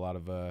think we had a lot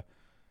of.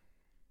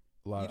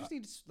 You just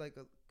need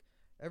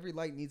every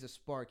light needs a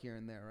spark here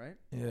and there, right?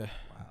 Yeah.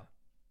 Wow.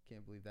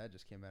 Can't believe that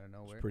just came out of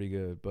nowhere. It's pretty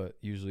good, but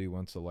usually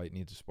once the light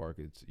needs a spark,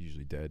 it's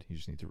usually dead. You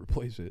just need to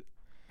replace it,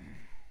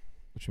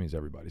 which means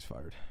everybody's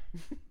fired.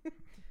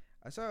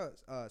 I saw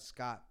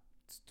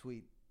Scott's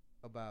tweet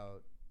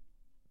about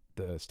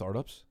the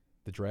startups,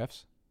 the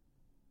drafts,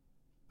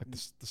 like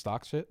the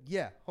stock shit.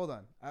 Yeah. Hold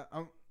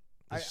on.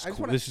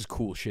 This is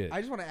cool shit. I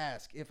just want to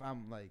ask if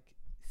I'm like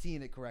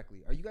seeing it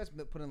correctly. Are you guys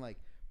putting like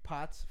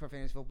pots for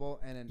fantasy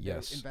football and then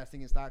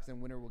investing in stocks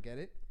and winner will get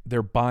it?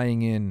 They're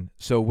buying in.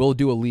 So we'll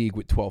do a league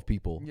with 12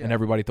 people and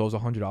everybody throws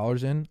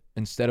 $100 in.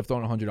 Instead of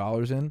throwing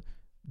 $100 in,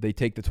 they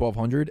take the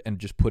 $1,200 and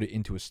just put it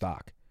into a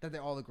stock that they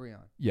all agree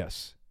on.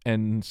 Yes.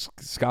 And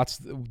Scott's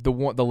the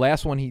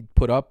last one he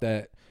put up,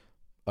 that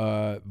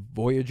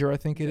Voyager, I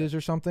think it is, or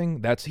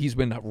something. He's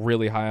been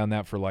really high on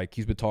that for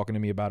he's been talking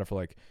to me about it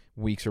for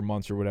weeks or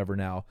months or whatever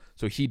now.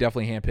 So he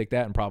definitely handpicked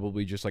that, and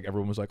probably just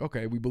everyone was like,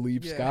 okay, we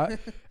believe Scott.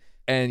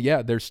 And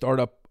their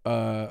startup,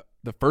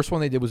 the first one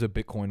they did was a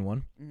Bitcoin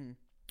one. Mm-hmm.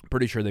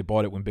 Pretty sure they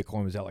bought it when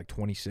Bitcoin was at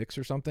 26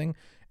 or something,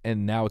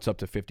 and now it's up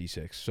to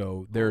 56.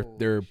 So their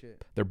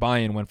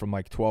buy-in went from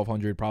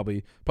 1,200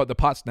 probably, but the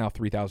pot's now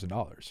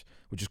 $3,000,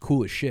 which is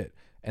cool as shit.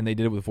 And they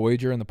did it with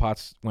Voyager, and the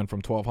pots went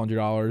from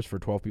 $1,200 for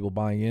 12 people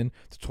buying in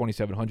to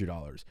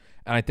 $2,700.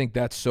 And I think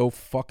that's so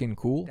fucking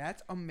cool.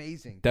 That's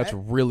amazing. That's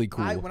really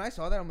cool. When I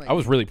saw that, I'm like, I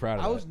was really proud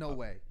of that. I was no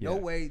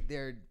way.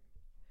 Their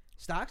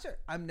stocks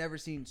I've never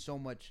seen so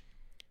much.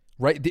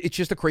 Right, it's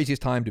just the craziest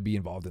time to be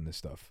involved in this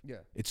stuff. Yeah,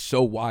 it's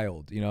so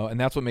wild, and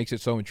that's what makes it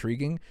so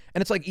intriguing.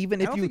 And it's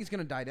even I if don't think it's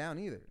gonna die down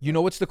either. You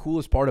know what's the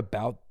coolest part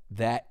about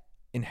that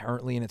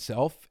inherently in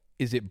itself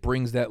is it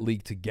brings that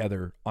league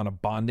together on a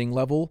bonding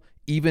level.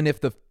 Even if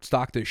the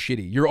stock is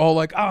shitty, you're all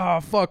like,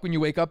 fuck, when you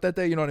wake up that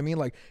day, you know what I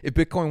mean? If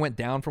Bitcoin went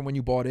down from when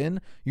you bought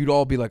in, you'd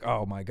all be like,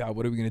 oh my God,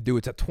 what are we gonna do?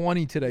 It's at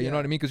 20 today, you know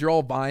what I mean? Because you're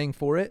all vying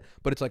for it,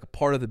 but it's a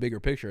part of the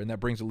bigger picture, and that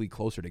brings the league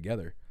closer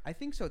together. I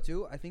think so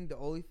too. I think the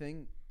only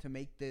thing to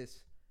make this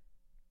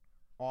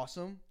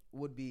awesome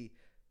would be,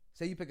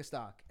 say you pick a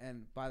stock,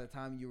 and by the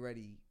time you're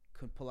ready,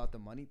 could pull out the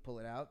money, pull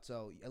it out.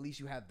 So at least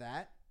you have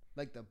that,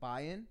 the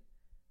buy-in,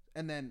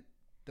 and then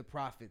the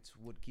profits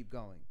would keep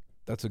going.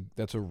 That's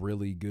a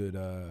really good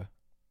idea.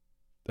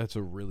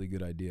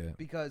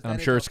 Because I'm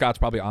sure Scott's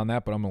probably on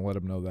that, but I'm gonna let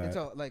him know that. It's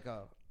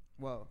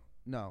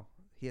no,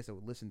 he has to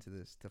listen to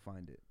this to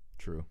find it.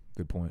 True.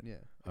 Good point.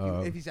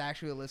 Yeah. If he's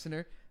actually a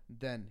listener,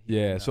 then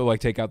Yeah, so like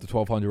take out the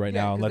 1,200 right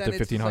now and let the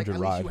 1,500 at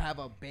ride. least you have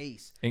a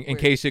base In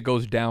case it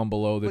goes down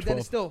below the 12. But then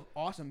it's still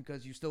awesome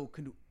because you still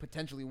could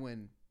potentially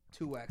win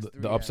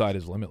 2x. The upside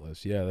is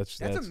limitless. Yeah, that's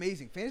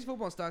amazing. Fantasy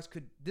football and stocks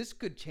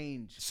could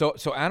change. So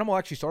Animal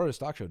actually started a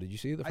stock show. Did you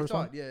see the first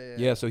one?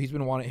 Yeah. So he's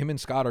been wanting. Him and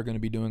Scott are going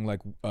to be doing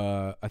like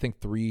I think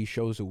 3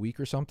 shows a week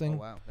or something. Oh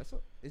wow,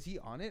 is he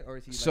on it or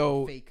is he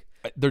so fake?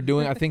 They're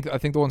doing. I think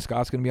the one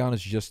Scott's going to be on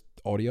is just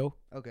audio.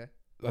 Okay.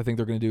 I think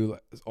they're going to do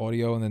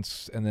audio and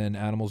then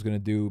Animal's going to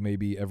do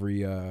maybe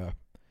every a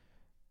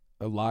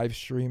live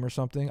stream or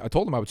something. I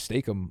told him I would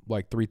stake him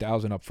like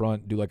 3,000 up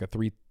front, do like a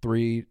 3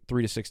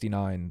 to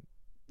 69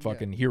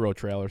 fucking hero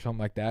trail or something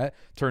like that,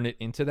 turn it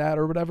into that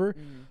or whatever.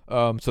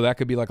 So that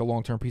could be like a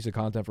long-term piece of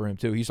content for him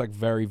too. He's like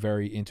very,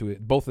 very into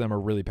it. Both of them are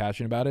really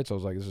passionate about it. So I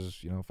was like, this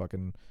is,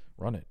 fucking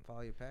run it.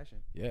 Follow your passion.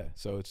 Yeah.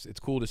 So it's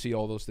cool to see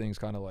all those things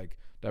kind of like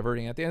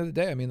diverting. At the end of the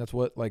day, I mean, that's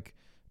what like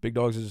Big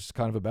Dogs is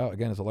kind of about.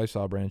 Again, it's a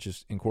lifestyle brand. It's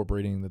just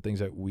incorporating the things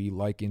that we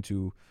like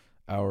into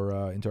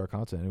our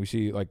content. And we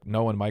see like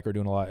Noah and Mike are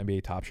doing a lot of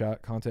NBA Top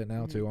Shot content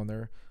now too on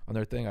their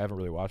thing. I haven't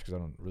really watched because I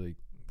don't really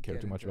care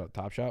too much about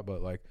Top Shot,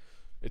 but like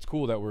it's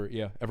cool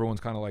that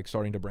everyone's kind of like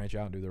starting to branch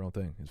out and do their own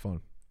thing. It's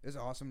fun. It's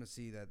awesome to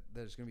see that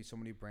there's going to be so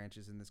many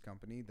branches in this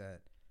company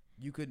that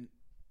you could,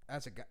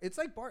 as a guy, it's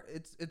like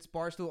it's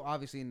Barstool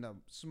obviously in the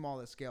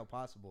smallest scale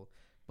possible,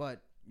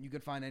 but you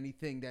could find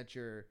anything that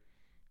you're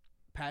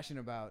passionate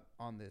about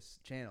on this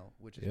channel,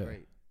 which is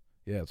great.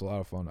 Yeah, it's a lot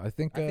of fun. I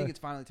think it's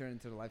finally turned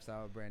into the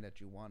lifestyle brand that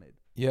you wanted.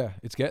 Yeah,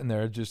 it's getting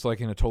there, just like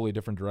in a totally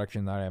different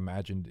direction than I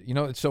imagined.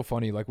 It's so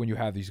funny. Like when you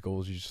have these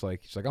goals, you're just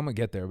like, I'm gonna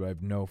get there, but I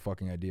have no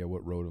fucking idea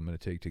what road I'm gonna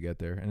take to get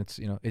there. And it's,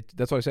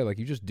 that's why I say like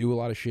you just do a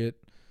lot of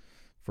shit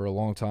for a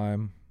long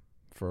time,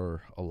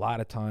 for a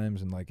lot of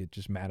times, and like it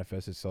just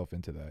manifests itself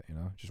into that.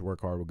 Just work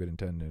hard with good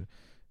intent, and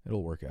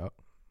it'll work out.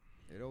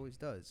 It always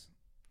does.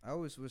 I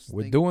always was.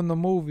 We're doing the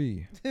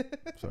movie.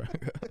 Sorry,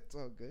 it's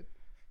all good.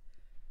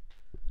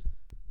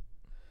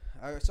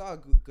 I saw a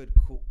good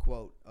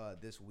quote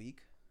this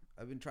week.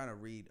 I've been trying to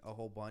read a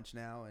whole bunch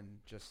now and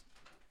just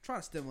trying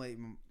to stimulate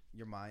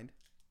your mind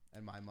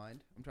and my mind.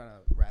 I'm trying to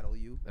rattle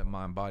you. That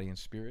mind, body, and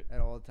spirit.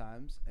 At all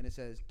times. And it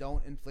says,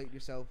 don't inflate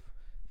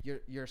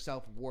your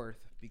self-worth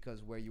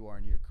because where you are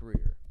in your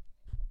career.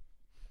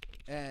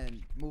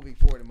 And moving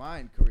forward in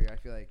my career, I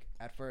feel like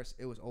at first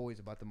it was always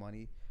about the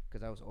money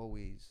because I was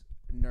always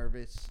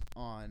nervous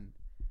on,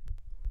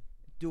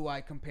 do I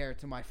compare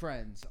to my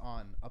friends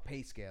on a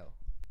pay scale?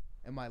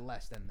 Am I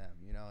less than them,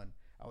 and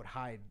I would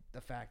hide the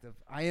fact of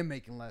I am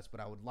making less, but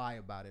I would lie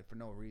about it for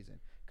no reason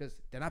because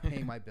they're not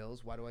paying my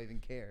bills. Why do I even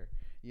care,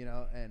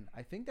 and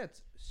I think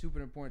that's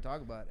super important to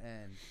talk about.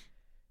 And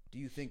do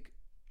you think,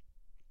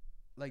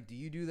 do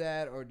you do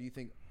that, or do you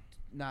think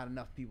not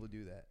enough people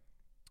do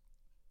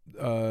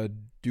that?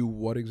 Do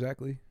what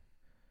exactly?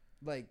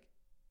 Like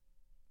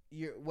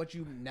what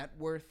you net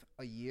worth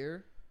a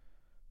year,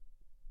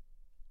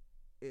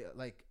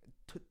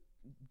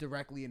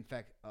 directly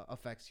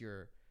affects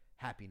your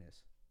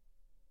happiness.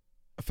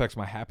 Affects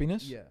my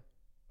happiness? Yeah.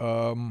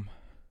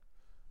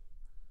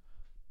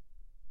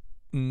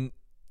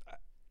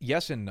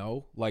 Yes and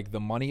no. Like the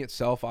money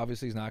itself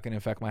obviously is not going to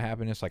affect my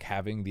happiness. Like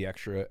having the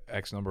extra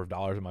X number of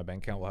dollars in my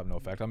bank account will have no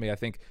effect on me. I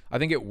think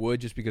it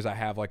would, just because I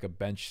have like a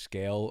bench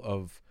scale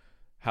of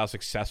how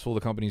successful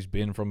the company's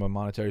been from a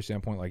monetary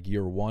standpoint, like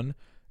year one.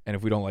 And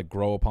if we don't like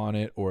grow upon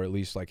it or at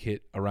least like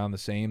hit around the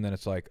same, then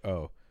it's like,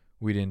 oh,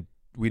 we didn't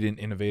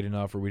innovate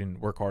enough or we didn't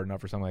work hard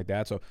enough or something like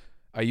that. So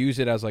I use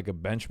it as like a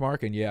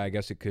benchmark, and I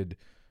guess it could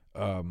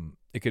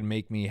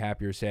make me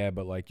happy or sad,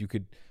 but like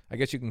I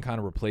guess you can kind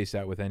of replace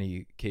that with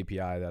any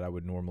KPI that I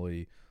would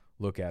normally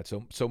look at.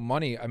 So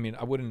money, I mean,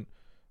 I wouldn't,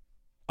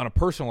 on a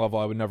personal level,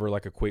 I would never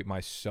like equate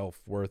my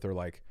self-worth or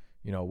like,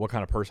 what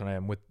kind of person I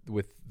am with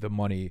the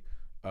money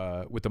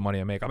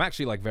I make. I'm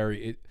actually like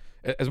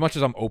as much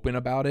as I'm open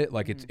about it,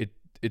 like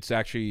it's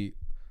actually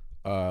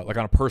like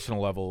on a personal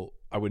level,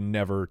 I would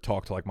never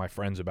talk to like my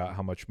friends about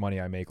how much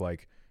money I make,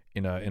 like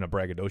in a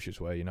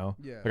braggadocious way,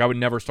 Yeah. Like I would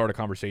never start a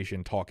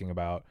conversation talking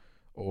about,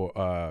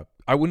 or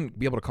I wouldn't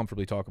be able to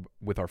comfortably talk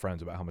with our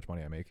friends about how much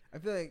money I make. I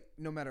feel like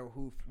no matter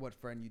what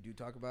friend you do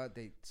talk about,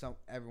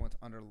 everyone's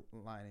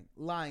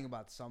lying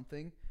about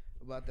something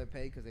about their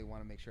pay because they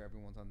want to make sure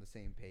everyone's on the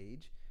same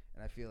page.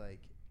 And I feel like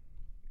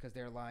because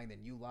they're lying, then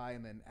you lie,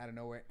 and then out of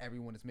nowhere,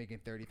 everyone is making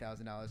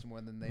 $30,000 more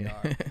than they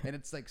are, and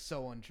it's like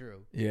so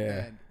untrue.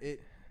 Yeah, and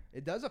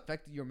it does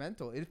affect your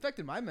mental. It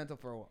affected my mental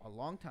for a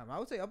long time. I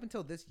would say up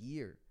until this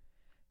year,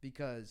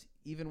 because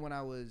even when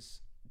I was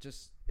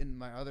just in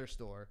my other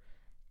store,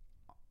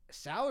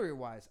 salary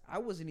wise,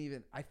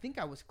 I think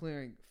I was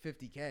clearing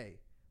 $50K,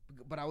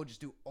 but I would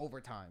just do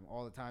overtime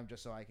all the time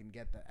just so I can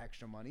get the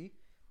extra money.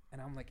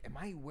 And I'm like, am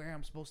I where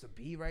I'm supposed to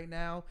be right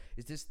now?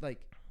 Is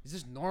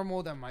this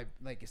normal that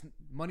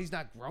money's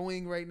not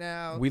growing right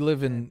now? We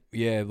live in,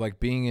 like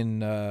being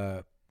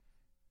in,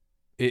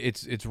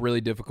 it's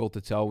really difficult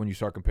to tell when you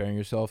start comparing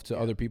yourself to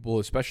other people,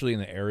 especially in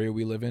the area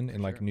we live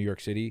in like New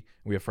York City.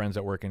 We have friends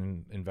that work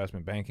in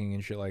investment banking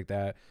and shit like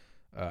that.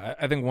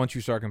 I think once you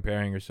start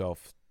comparing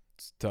yourself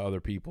to other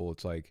people,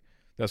 it's like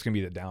that's gonna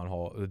be the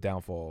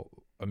downfall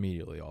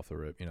immediately off the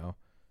rip.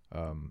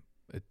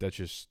 That's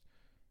just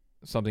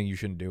something you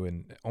shouldn't do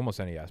in almost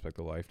any aspect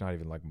of life, not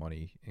even like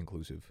money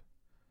inclusive.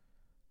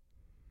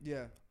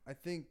 Yeah, I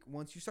think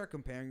once you start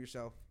comparing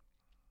yourself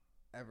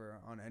ever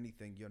on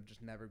anything, you'll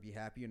just never be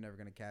happy. You're never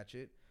gonna catch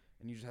it,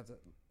 and you just have to.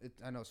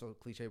 I know it's so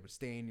cliche, but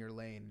stay in your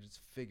lane and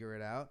just figure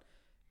it out.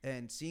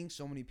 And seeing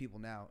so many people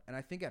now, and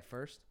I think at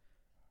first,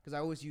 because I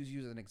always use you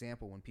as an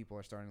example when people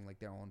are starting like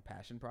their own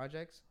passion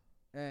projects,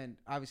 and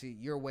obviously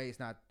your way is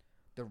not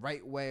the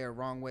right way or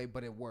wrong way,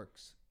 but it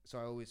works. So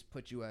I always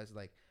put you as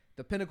like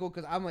the pinnacle,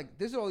 because I'm like,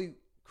 this is the only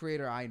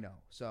creator I know,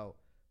 so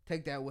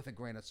take that with a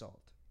grain of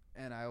salt.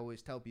 And I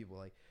always tell people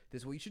like,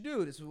 this is what you should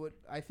do, this is what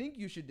I think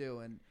you should do,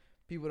 and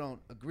people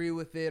don't agree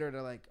with it, or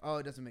they're like, oh,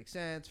 it doesn't make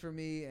sense for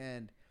me.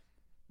 And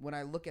when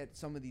I look at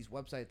some of these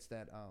websites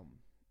that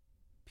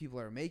people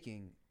are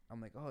making, I'm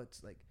like, oh,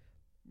 it's like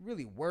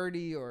really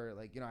wordy, or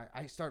like,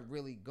 I start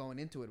really going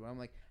into it when I'm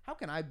like, how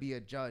can I be a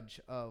judge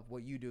of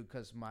what you do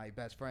because my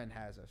best friend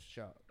has a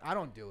show? I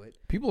don't do it.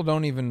 People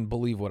don't even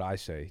believe what I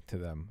say to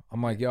them.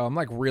 I'm like, yo, I'm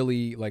like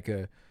really like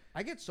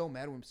I get so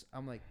mad when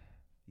I'm like,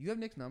 you have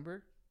Nick's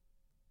number?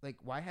 Like,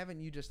 why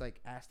haven't you just like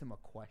asked him a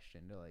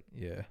question? They're like,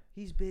 yeah,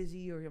 he's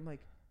busy, or I'm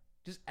like,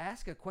 just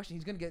ask a question.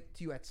 He's gonna get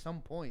to you at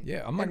some point.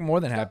 Yeah, I'm like more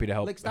than happy to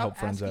help stop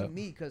friends asking out.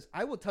 me, because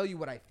I will tell you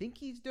what I think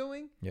he's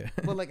doing. Yeah,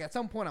 but like at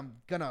some point, I'm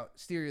gonna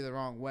steer you the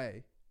wrong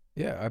way.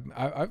 Yeah,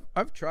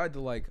 I've tried to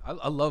like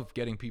I love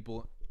getting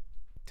people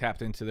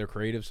tapped into their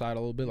creative side a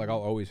little bit. Like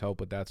I'll always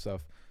help with that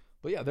stuff.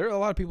 But yeah, there are a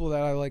lot of people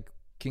that I like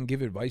can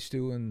give advice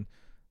to, and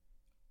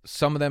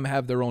some of them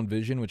have their own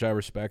vision, which I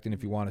respect. And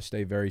if you want to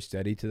stay very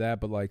steady to that,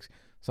 but like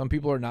some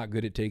people are not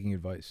good at taking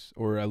advice,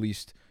 or at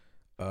least.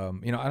 I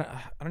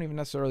don't even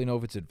necessarily know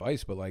if it's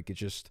advice, but like it's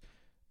just,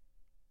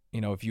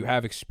 if you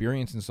have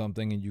experience in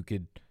something and you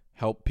could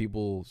help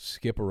people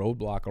skip a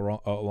roadblock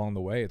along the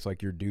way, it's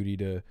like your duty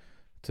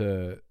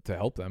to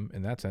help them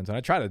in that sense. And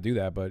I try to do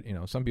that, but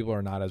some people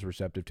are not as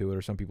receptive to it,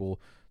 or some people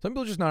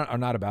just are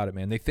not about it,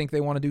 man. They think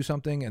they want to do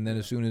something, and then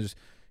as soon as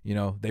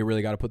they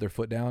really got to put their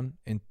foot down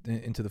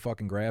into the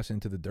fucking grass,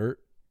 into the dirt,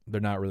 they're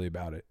not really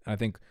about it. And I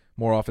think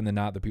more often than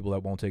not, the people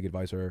that won't take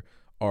advice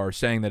are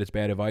saying that it's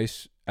bad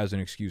advice as an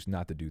excuse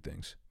not to do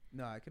things.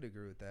 No, I could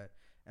agree with that.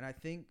 And I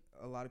think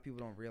a lot of people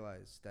don't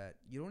realize that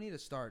you don't need to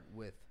start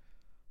with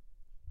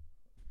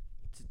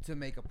to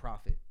make a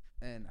profit.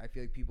 And I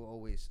feel like people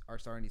always are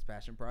starting these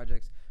passion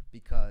projects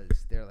because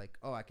they're like,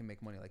 oh, I can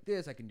make money like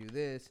this, I can do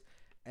this.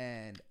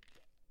 And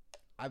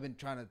I've been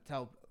trying to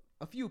tell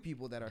a few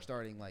people that are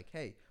starting, like,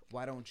 hey,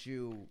 why don't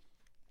you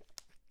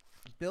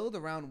build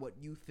around what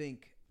you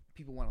think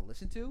people want to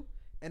listen to,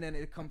 and then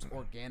it comes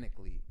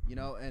organically,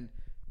 and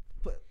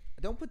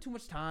don't put too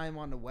much time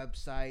on the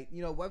website.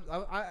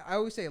 I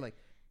always say, like,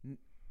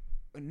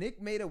 Nick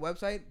made a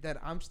website that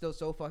I'm still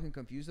so fucking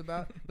confused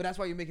about, but that's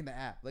why you're making the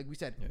app. Like we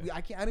said, yeah.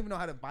 I don't even know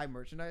how to buy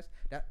merchandise.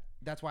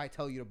 That's why I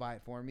tell you to buy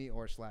it for me,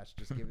 or /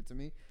 just give it to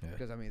me,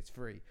 because I mean it's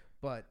free.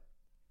 But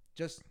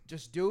just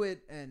do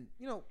it, and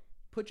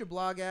put your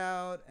blog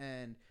out,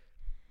 and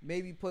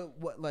maybe put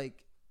what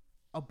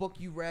a book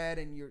you read,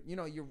 and you're.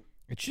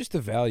 It's just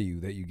the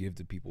value that you give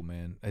to people,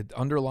 man. An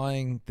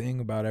underlying thing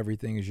about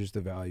everything is just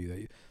the value that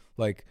you.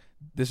 Like,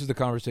 this is the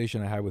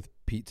conversation I had with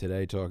Pete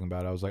today talking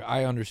about. I was like,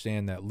 I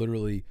understand that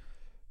literally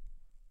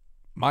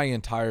my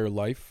entire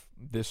life,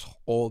 this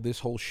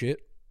whole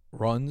shit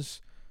runs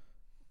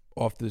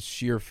off the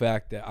sheer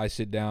fact that I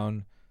sit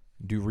down,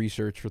 do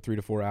research for 3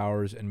 to 4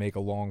 hours, and make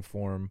a long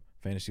form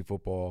fantasy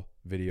football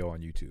video on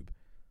YouTube.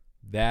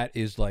 That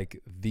is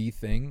like the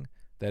thing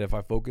that if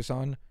I focus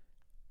on,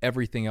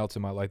 everything else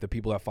in my life, the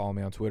people that follow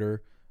me on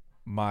Twitter,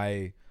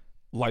 my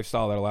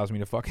lifestyle that allows me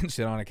to fucking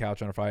sit on a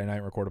couch on a Friday night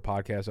and record a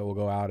podcast that will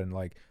go out and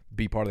like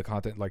be part of the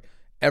content, like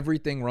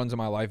everything runs in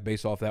my life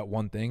based off that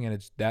one thing, and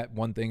it's that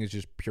one thing is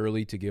just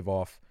purely to give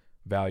off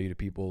value to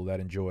people that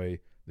enjoy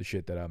the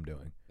shit that I'm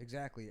doing.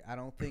 Exactly. I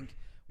don't think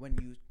when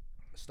you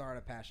start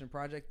a passion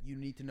project you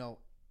need to know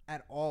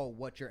at all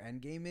what your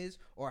end game is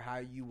or how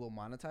you will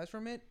monetize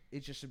from it.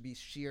 It just should be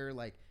sheer,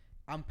 like,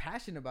 I'm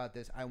passionate about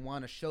this, I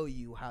want to show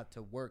you how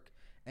to work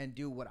and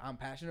do what I'm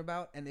passionate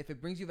about, and if it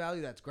brings you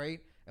value, that's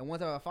great. And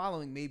once I have a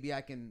following, maybe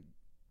I can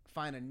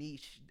find a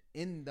niche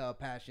in the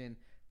passion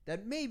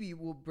that maybe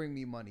will bring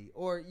me money.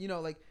 Or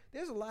like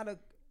there's a lot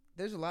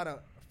of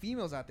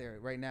females out there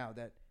right now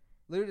that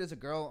literally, there's a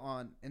girl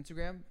on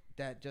Instagram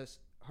that just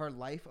her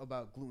life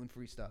about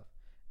gluten-free stuff,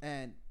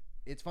 and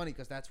it's funny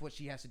because that's what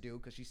she has to do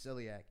because she's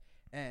celiac.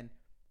 And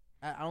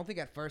I don't think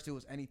at first it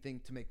was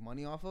anything to make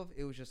money off of.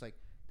 It was just like,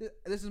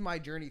 this is my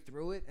journey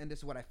through it, and this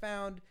is what I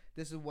found,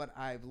 this is what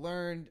I've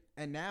learned,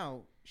 and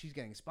now she's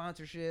getting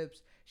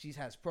sponsorships, she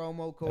has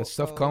promo codes. That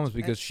stuff comes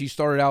because she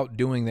started out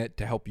doing that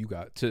to help you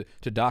guys,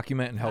 to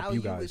document and help you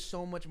guys. Value is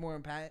so much more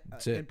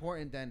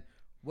important than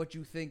what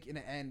you think in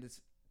the end is,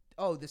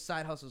 oh, this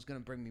side hustle is going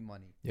to bring me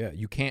money. Yeah,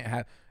 you can't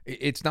have,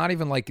 it's not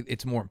even like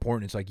it's more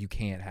important, it's like you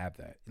can't have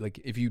that. Like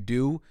if you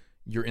do,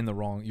 you're in the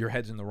wrong, your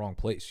head's in the wrong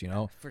place, you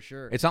know? For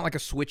sure. It's not like a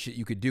switch that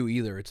you could do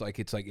either.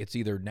 It's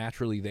either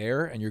naturally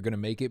there and you're going to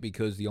make it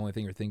because the only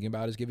thing you're thinking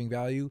about is giving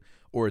value,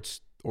 or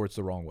it's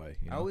the wrong way.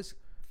 You know? I always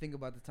think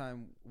about the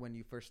time when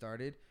you first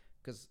started,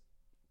 because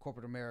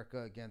corporate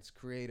America against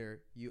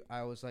creator,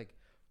 I was like,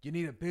 you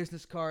need a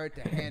business card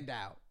to hand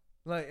out.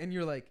 Like, and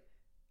you're like,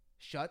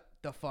 shut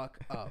the fuck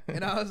up.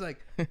 And I was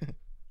like,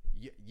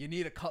 you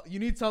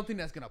need something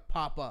that's going to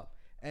pop up.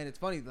 And it's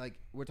funny, like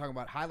we're talking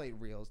about highlight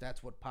reels.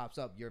 That's what pops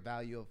up. Your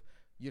value of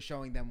you're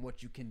showing them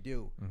what you can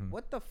do. Mm-hmm.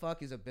 What the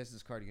fuck is a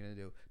business card you're gonna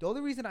do? The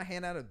only reason I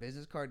hand out a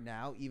business card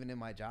now, even in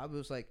my job, it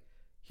was like,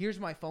 here's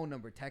my phone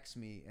number. Text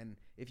me, and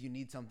if you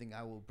need something,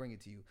 I will bring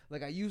it to you.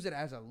 Like I use it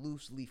as a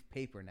loose leaf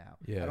paper now.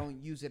 Yeah. I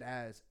don't use it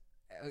as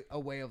a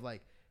way of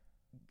like,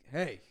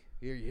 hey,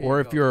 here you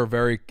or go.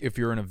 if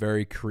you're in a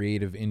very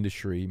creative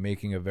industry,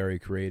 making a very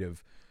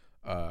creative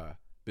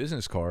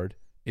business card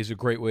is a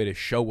great way to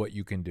show what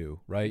you can do,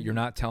 right? Mm-hmm. You're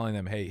not telling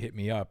them, hey, hit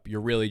me up.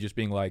 You're really just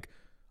being like,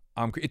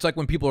 it's like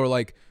when people are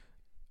like,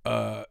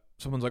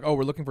 someone's like, oh,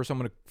 we're looking for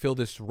someone to fill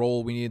this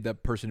role. We need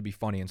that person to be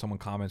funny. And someone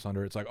comments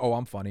under it. It's like, oh,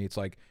 I'm funny. It's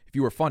like, if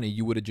you were funny,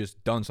 you would have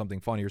just done something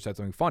funny or said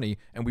something funny,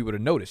 and we would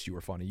have noticed you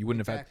were funny. You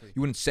wouldn't have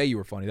you wouldn't say you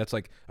were funny. That's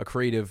like a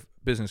creative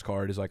business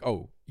card is like,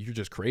 oh, you're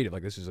just creative.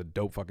 Like, this is a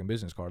dope fucking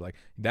business card. Like,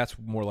 that's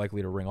more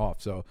likely to ring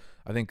off. So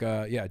I think,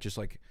 just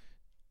like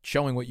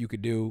showing what you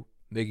could do,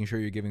 making sure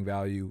you're giving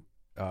value,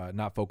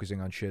 not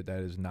focusing on shit that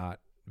is not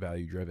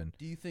value driven.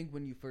 Do you think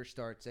when you first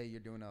start, say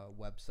you're doing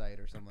a website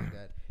or something like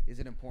that, is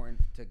it important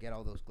to get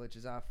all those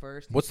glitches out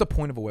first? What's the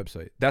point of a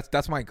website?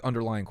 That's my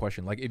underlying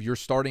question. Like, if you're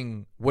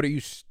starting, what are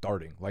you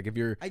starting? Like, if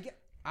you're,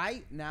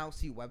 I now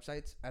see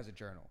websites as a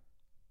journal.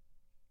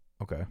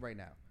 Okay. Right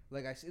now,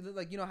 like I see,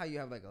 like, you know how you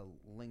have like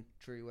a link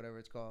tree, whatever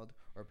it's called,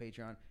 or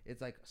Patreon.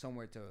 It's like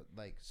somewhere to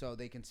like, so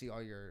they can see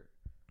all your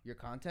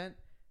content.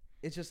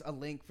 It's just a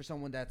link for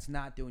someone that's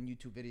not doing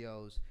YouTube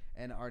videos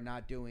and are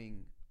not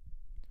doing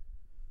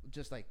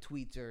just like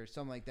tweets or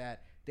something like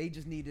that. They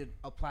just needed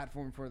a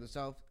platform for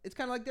themselves. It's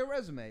kind of like their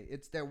resume.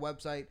 It's their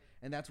website,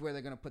 and that's where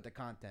they're going to put the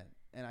content.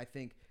 And I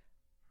think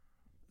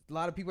a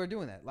lot of people are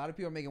doing that. A lot of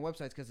people are making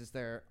websites because it's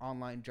their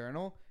online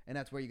journal, and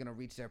that's where you're going to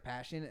reach their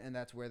passion, and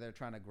that's where they're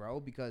trying to grow,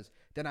 because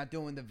they're not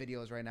doing the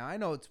videos right now. I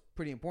know it's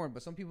pretty important,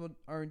 but some people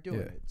aren't doing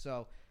it.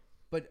 So,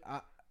 but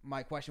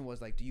my question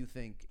was, like, do you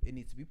think it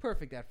needs to be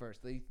perfect at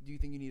first? Do you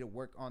think you need to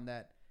work on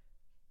that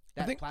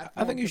platform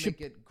I think you should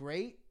make it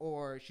great,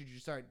 or should you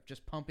start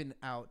just pumping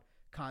out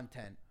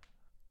content?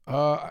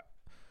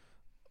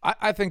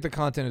 I think the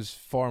content is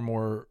far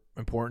more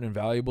important and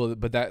valuable,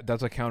 but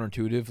that's like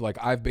counterintuitive. Like,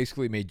 I've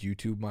basically made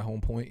YouTube my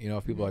home point. You know,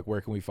 if people are like,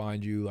 where can we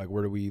find you? Like,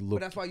 where do we look?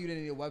 But that's why you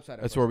didn't need a website.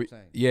 That's where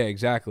yeah,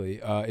 exactly.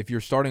 If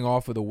you're starting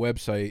off with a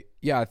website,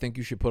 yeah, I think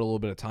you should put a little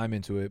bit of time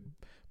into it,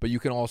 but you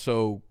can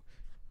also,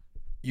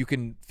 you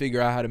can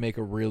figure out how to make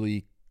a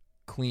really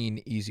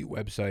clean, easy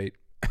website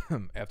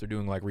after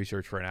doing like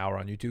research for an hour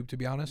on YouTube, to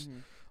be honest.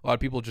 A lot of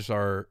people just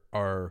are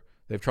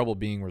they have trouble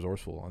being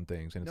resourceful on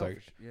things, and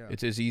it's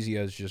it's as easy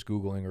as just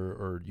Googling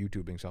or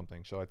YouTubing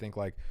something. So I think,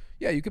 like,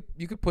 yeah, you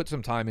could put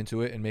some time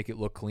into it and make it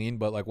look clean,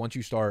 but like once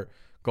you start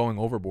going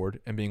overboard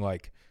and being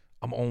like,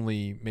 I'm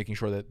only making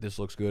sure that this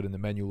looks good and the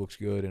menu looks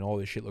good and all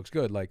this shit looks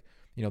good, like,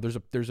 you know,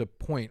 there's a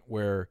point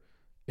where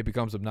it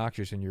becomes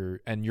obnoxious and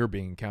you're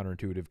being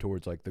counterintuitive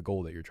towards like the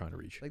goal that you're trying to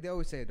reach. Like they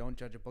always say, don't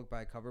judge a book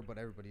by a cover, but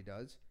everybody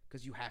does,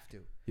 because you have to.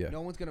 Yeah.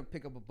 No one's gonna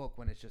pick up a book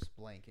when it's just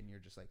blank and you're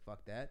just like,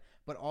 fuck that.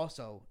 But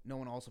also, no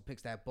one also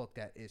picks that book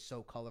that is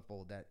so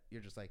colorful that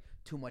you're just like,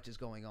 too much is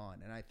going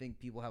on. And I think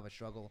people have a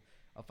struggle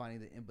of finding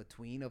the in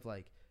between of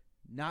like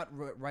not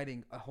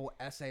writing a whole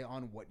essay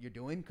on what you're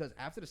doing, because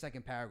after the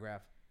second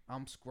paragraph,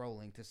 I'm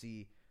scrolling to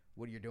see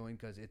what you're doing,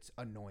 because it's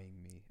annoying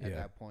me at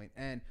that point.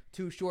 And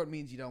too short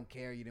means you don't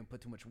care, you didn't put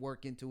too much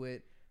work into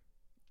it.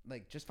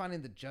 Like, just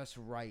finding the just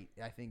right,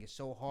 I think, is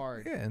so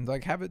hard. Yeah, and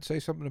like have it say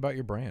something about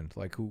your brand,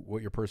 like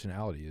what your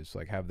personality is.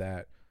 Like, have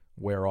that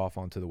wear off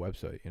onto the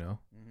website, you know?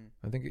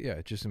 I think, yeah,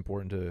 it's just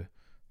important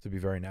to be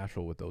very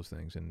natural with those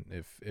things. And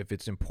if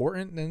it's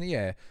important, then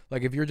yeah,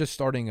 like if you're just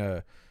starting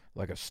a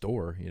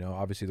store, you know,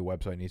 obviously the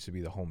website needs to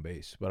be the home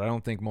base. But I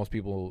don't think most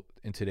people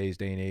in today's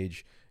day and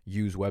age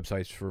use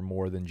websites for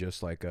more than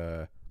just like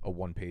a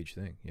one-page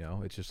thing, you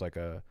know? It's just like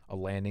a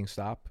landing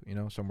stop, you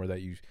know, somewhere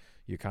that you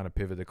kind of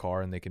pivot the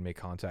car and they can make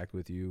contact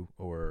with you,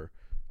 or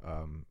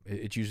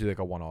it's usually like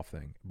a one-off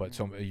thing. But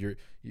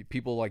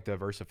people like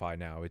diversify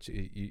now.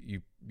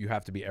 You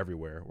have to be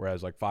everywhere,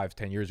 whereas like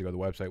 5-10 years ago the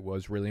website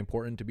was really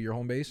important to be your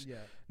home base. Yeah.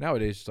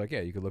 Nowadays it's like,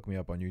 yeah, you could look me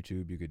up on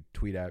YouTube, you could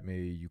tweet at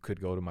me, you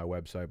could go to my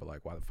website, but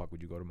like, why the fuck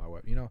would you go to my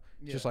web, you know?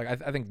 It's just like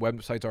I think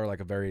websites are like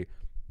a very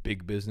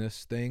big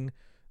business thing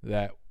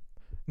that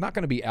not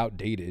going to be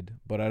outdated,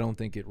 but I don't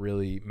think it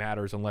really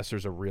matters unless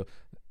there's a real.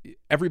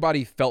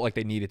 Everybody felt like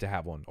they needed to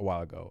have one a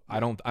while ago. I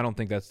don't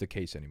think that's the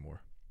case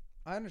anymore.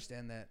 I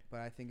understand that,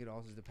 but I think it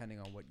also is depending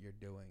on what you're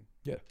doing.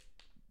 Yeah.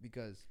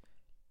 Because,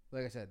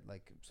 like I said,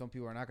 like some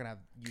people are not gonna have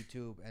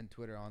YouTube and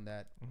Twitter on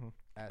that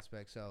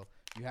aspect. So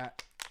you have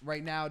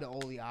right now the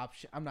only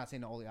option. I'm not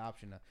saying the only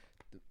option.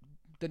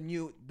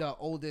 the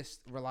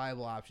oldest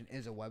reliable option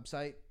is a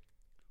website,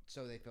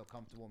 so they feel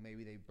comfortable.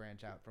 Maybe they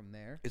branch out from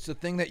there. It's the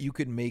thing that you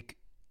could make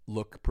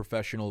look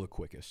professional the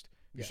quickest.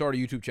 You start a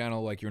YouTube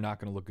channel, like, you're not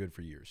going to look good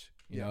for years.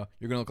 You know,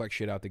 you're going to look like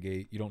shit out the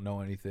gate. You don't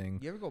know anything.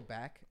 You ever go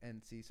back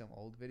and see some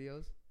old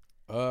videos?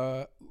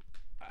 I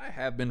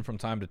have been from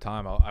time to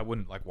time. I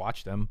wouldn't like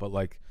watch them, but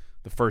like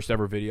the first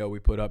ever video we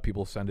put up,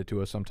 people send it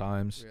to us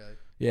sometimes. Really?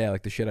 Yeah,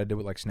 like the shit I did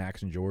with like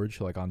Snacks and George,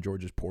 like on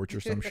George's porch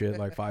or some shit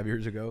like 5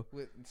 years ago.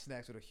 With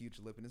Snacks with a huge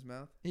lip in his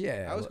mouth.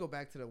 Yeah. I always go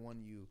back to the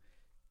one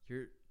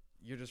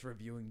you're just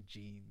reviewing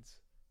jeans.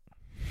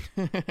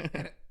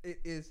 And it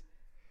is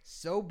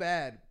so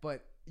bad,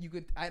 but you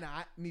could,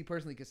 me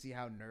personally, could see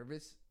how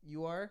nervous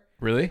you are.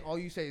 Really? Like, all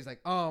you say is like,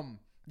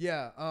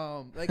 yeah,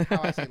 like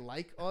how I say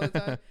like all the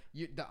time.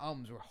 The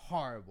ums were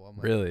horrible. I'm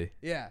like, really?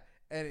 Yeah,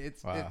 and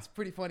it's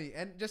pretty funny,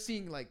 and just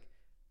seeing like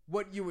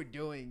what you were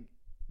doing,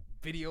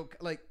 video,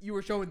 like you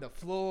were showing the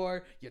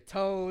floor, your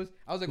toes.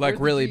 I was like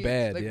really jeans?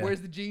 bad. Like, yeah.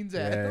 Where's the jeans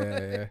at?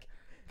 Yeah.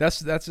 That's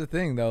the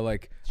thing though.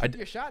 Like Shoot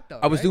your shot though.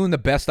 I was right? doing the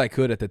best I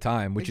could at the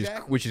time, which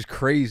is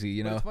crazy,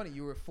 you know. It's funny.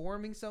 You were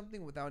forming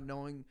something without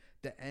knowing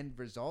the end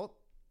result,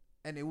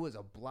 and it was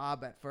a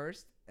blob at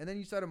first, and then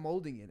you started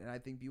molding it. And I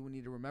think people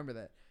need to remember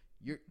that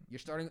you're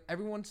starting.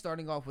 Everyone's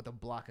starting off with a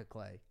block of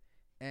clay,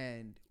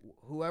 and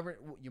whoever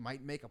you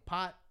might make a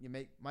pot,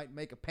 might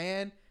make a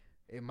pan.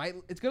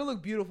 It's gonna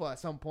look beautiful at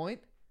some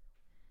point.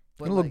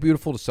 It's gonna look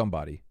beautiful to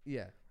somebody.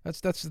 Yeah.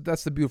 That's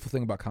the beautiful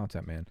thing about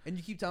content, man. And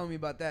you keep telling me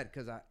about that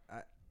because I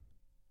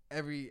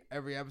every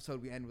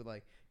episode we end with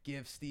like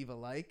give Steve a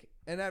like,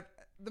 and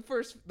the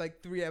first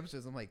like 3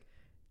 episodes I'm like,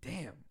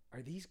 damn,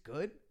 are these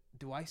good?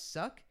 Do I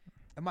suck?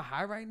 Am I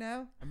high right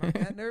now? Am I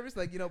that nervous?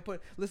 Like,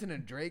 listen to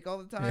Drake all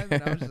the time,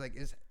 and I was just like,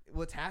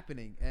 what's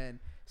happening? And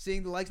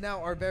seeing the likes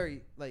now are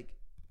very like,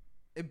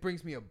 it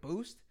brings me a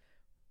boost.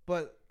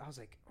 But I was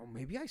like, oh,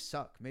 maybe I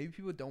suck. Maybe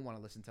people don't want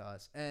to listen to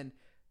us. And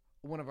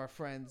one of our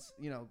friends,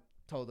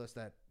 told us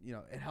that,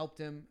 it helped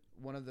him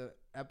one of the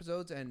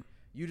episodes, and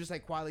you just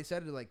like quietly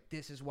said it, like,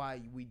 this is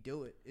why we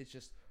do it. It's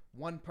just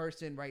one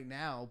person right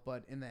now,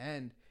 but in the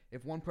end,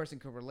 if one person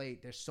could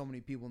relate, there's so many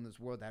people in this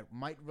world that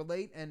might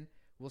relate, and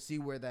we'll see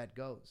where that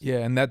goes. Yeah,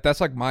 and that's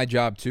like my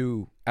job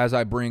too, as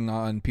I bring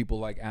on people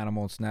like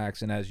Animal and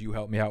Snacks, and as you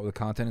help me out with the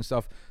content and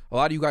stuff. A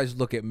lot of you guys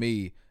look at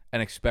me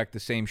and expect the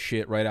same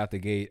shit right out the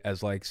gate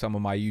as like some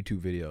of my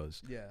YouTube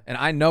videos. Yeah. And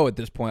I know at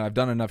this point I've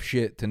done enough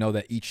shit to know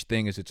that each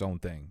thing is its own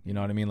thing. You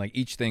know what I mean? Like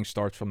each thing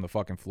starts from the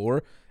fucking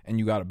floor and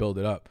you got to build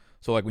it up.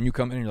 So like when you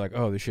come in and you're like,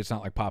 oh, this shit's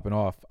not like popping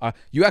off.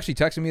 You actually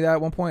texted me that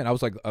at one point. I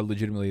was like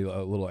legitimately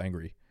a little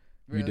angry.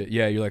 Really? You did.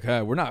 Yeah, you're like,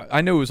 hey, we're not.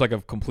 I knew it was like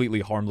a completely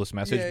harmless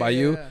message by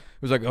you. Yeah.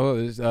 It was like,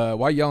 oh,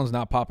 why Yellen's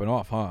not popping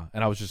off, huh?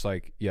 And I was just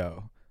like,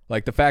 yo.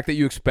 Like the fact that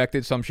you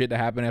expected some shit to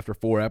happen after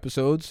 4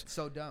 episodes.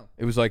 So dumb.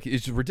 It was like,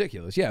 it's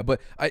ridiculous. Yeah,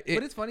 but but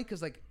it's funny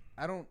because like,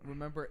 I don't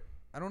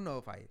know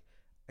if I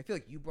feel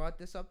like you brought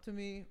this up to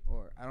me,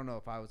 or I don't know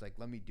if I was like,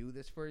 let me do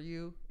this for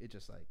you. It's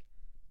just like,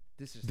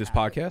 this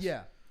podcast?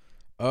 Yeah.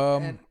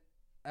 And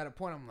at a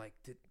point I'm like,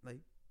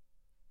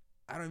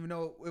 I don't even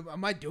know.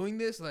 Am I doing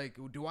this? Like,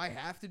 do I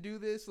have to do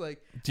this?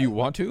 Like, do you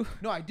want to?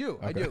 No, I do.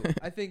 Okay. I do.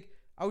 I think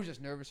I was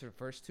just nervous for the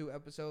first 2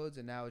 episodes,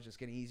 and now it's just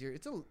getting easier.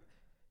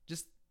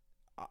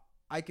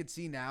 I could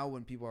see now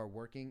when people are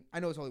working.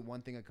 I know it's only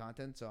one thing of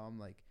content, so I'm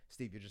like,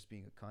 Steve, you're just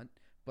being a cunt.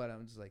 But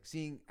I'm just like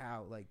seeing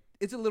how like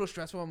it's a little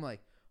stressful. I'm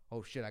like,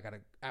 oh shit, I gotta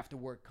after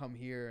work come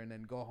here and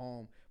then go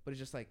home. But it's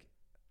just like,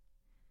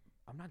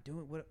 I'm not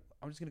doing what.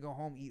 I'm just gonna go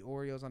home, eat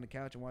Oreos on the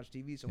couch, and watch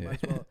TV. So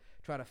might as well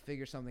try to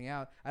figure something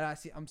out. And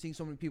I'm seeing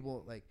so many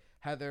people like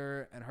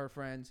Heather and her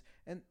friends,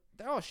 and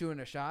they're all shooting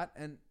a shot.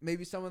 And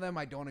maybe some of them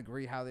I don't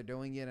agree how they're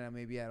doing it, and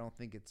maybe I don't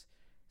think it's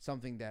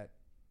something that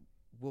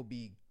will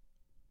be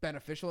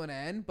beneficial in the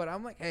end. But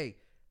I'm like, hey,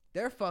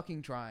 they're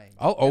fucking trying.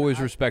 I'll always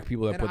respect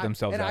people that put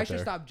themselves out there. And I should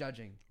stop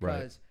judging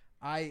because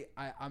right.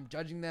 I'm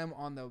judging them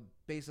on the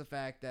base of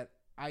fact that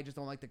I just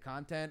don't like the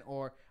content,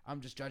 or I'm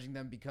just judging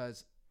them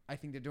because I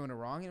think they're doing it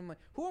wrong. And I'm like,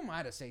 who am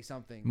I to say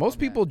something? Most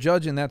people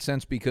judge in that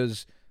sense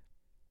because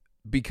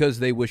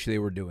they wish they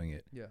were doing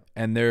it. Yeah.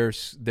 And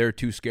they're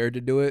too scared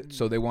to do it,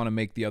 so they want to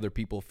make the other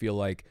people feel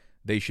like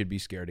they should be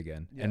scared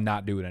again and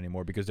not do it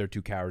anymore because they're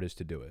too cowardice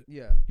to do it.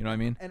 Yeah. You know what I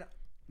mean? And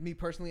me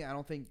personally, I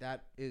don't think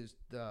that is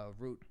the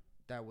root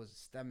that was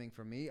stemming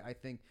from me. I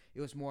think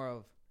it was more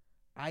of,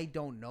 I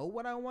don't know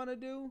what I want to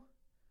do,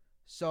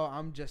 so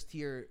I'm just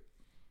here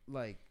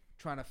like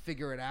trying to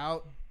figure it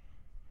out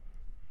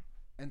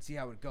and see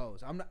how it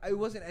goes. It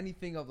wasn't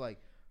anything of like,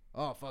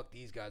 oh fuck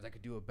these guys, I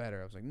could do it better.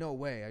 I was like, no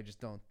way, I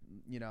just don't,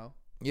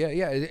 Yeah.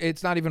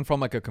 It's not even from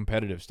like a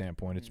competitive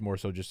standpoint. It's more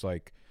so just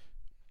like,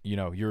 you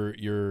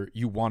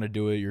want to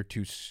do it. You're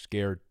too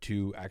scared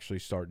to actually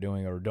start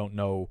doing it, or don't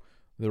know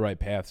the right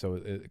path, so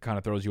it kind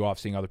of throws you off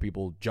seeing other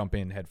people jump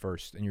in head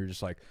first, and you're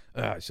just like,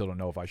 I still don't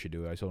know if I should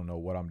do it. I still don't know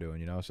what I'm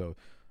doing, so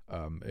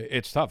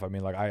it's tough. I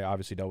mean, like I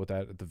obviously dealt with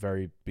that at the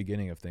very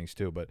beginning of things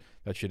too, but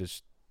that shit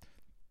is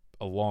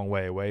a long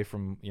way away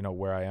from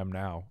where I am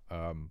now.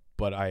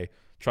 But I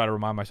try to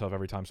remind myself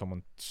every time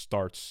someone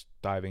starts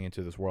diving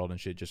into this world and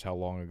shit, just how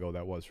long ago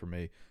that was for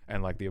me,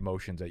 and like the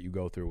emotions that you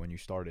go through when you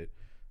start it.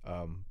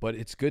 But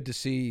it's good to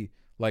see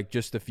like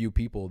just a few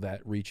people that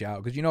reach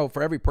out, because, you know,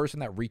 for every person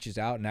that reaches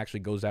out and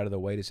actually goes out of their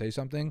way to say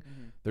something,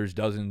 there's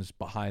dozens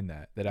behind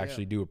that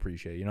actually do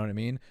appreciate it, you know what I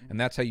mean? And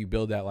that's how you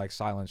build that like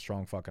silent,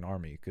 strong fucking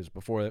army, because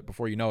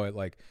before you know it,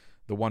 like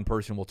the one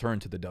person will turn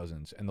to the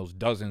dozens, and those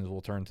dozens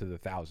will turn to the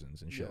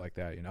thousands and shit like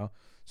that, you know?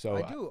 So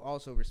I do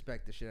also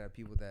respect the shit out of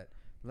people that,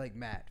 like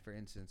Matt, for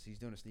instance, he's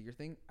doing a sneaker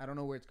thing. I don't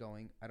know where it's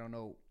going. I don't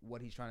know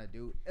what he's trying to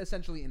do,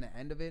 essentially, in the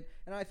end of it.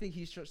 And I think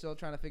he's still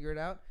trying to figure it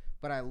out.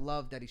 But I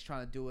love that he's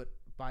trying to do it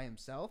by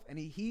himself. And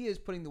he is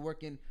putting the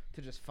work in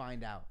to just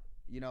find out.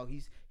 You know,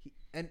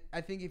 and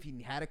I think if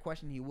he had a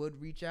question, he would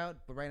reach out.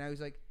 But right now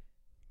he's like,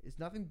 it's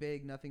nothing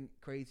big, nothing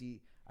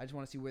crazy. I just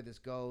want to see where this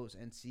goes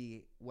and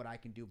see what I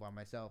can do by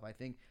myself. I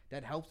think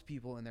that helps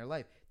people in their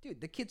life.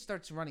 Dude, the kid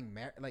starts running,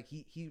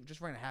 he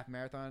just ran a half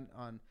marathon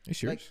on. Are you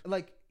serious?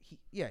 He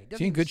doesn't. Is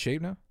he in good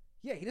shape now?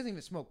 Yeah, he doesn't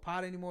even smoke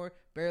pot anymore.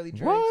 Barely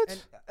drinks.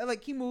 What? And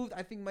like he moved.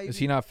 I think maybe. Is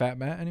he not Fat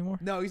Matt anymore?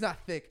 No, he's not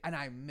thick, and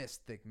I miss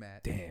thick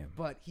Matt. Damn.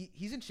 But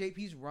he's in shape.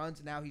 He's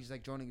runs now. He's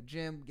like joining a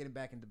gym, getting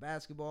back into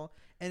basketball,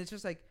 and it's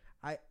just like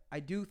I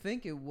do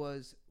think it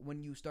was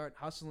when you start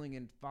hustling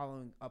and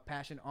following a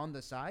passion on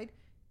the side,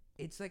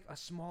 it's like a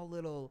small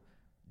little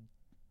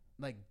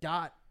like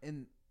dot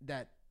in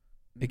that.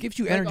 It gives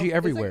you energy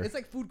everywhere. It's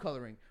like food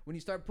coloring. When you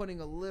start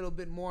putting a little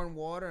bit more in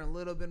water and a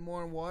little bit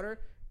more in water,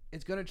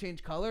 it's going to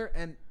change color,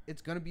 and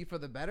it's going to be for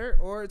the better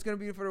or it's going to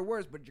be for the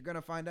worse, but you're going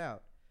to find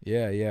out.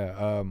 Yeah.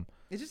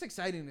 It's just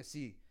exciting to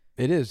see.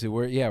 It is.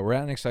 We're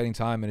at an exciting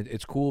time, and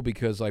it's cool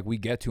because like we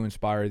get to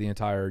inspire the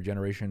entire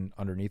generation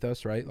underneath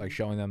us, right? Like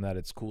showing them that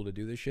it's cool to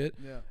do this shit,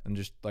 and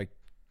just like,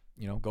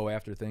 you know, go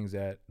after things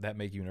that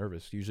make you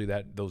nervous. Usually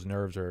those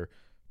nerves are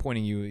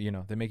pointing you, you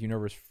know, they make you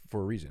nervous for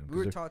a reason. We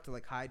were taught to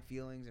like hide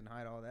feelings and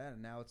hide all that,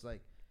 and now it's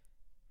like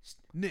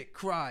Nick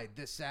cried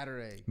this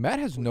Saturday. Matt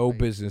has no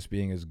business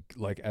being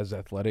as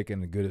athletic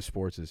and good at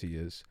sports as he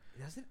is.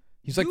 Doesn't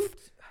he's like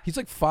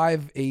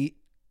 5'8".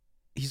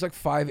 He's like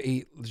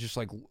 5'8", just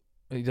like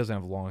he doesn't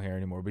have long hair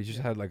anymore, but he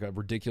just had like a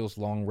ridiculous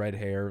long red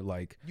hair.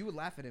 Like you would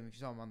laugh at him if you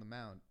saw him on the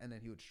mound, and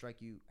then he would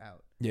strike you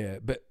out. Yeah,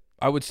 but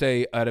I would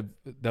say that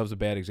was a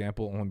bad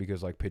example only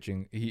because like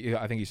pitching.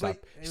 I think he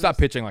stopped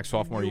pitching like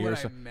sophomore year.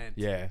 So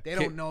yeah, they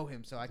don't know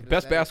him, so I could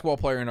best basketball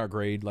player in our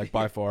grade, like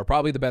by far,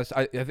 probably the best.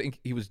 I think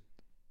he was.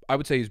 I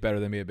would say he's better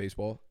than me at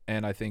baseball,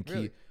 and I think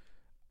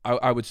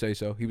I would say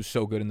so. He was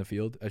so good in the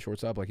field at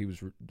shortstop, like he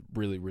was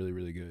really, really,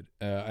 really good.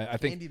 I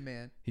think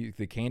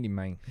the candy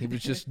man. He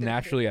was just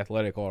naturally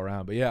athletic all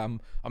around. But yeah,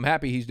 I'm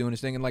happy he's doing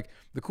his thing, and like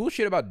the cool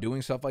shit about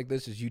doing stuff like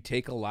this is you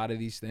take a lot of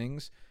these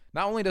things.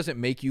 Not only does it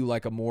make you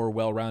like a more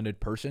well-rounded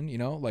person, you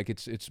know, like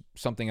it's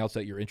something else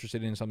that you're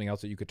interested in, something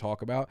else that you could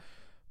talk about,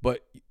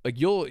 but like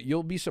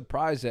you'll be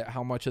surprised at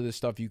how much of this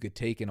stuff you could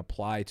take and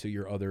apply to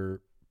your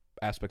other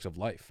aspects of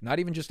life. Not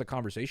even just the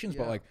conversations,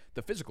 but like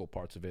the physical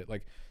parts of it.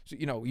 Like, so,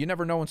 you know, you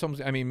never know when someone's,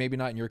 I mean, maybe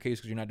not in your case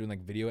because you're not doing like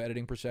video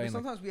editing per se.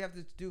 Sometimes we have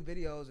to do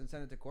videos and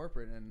send it to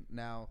corporate, and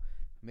now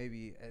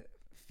maybe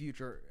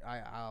future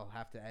I'll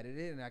have to edit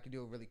it, and I can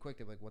do it really quick.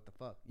 They're like, what the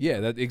fuck?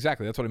 Yeah,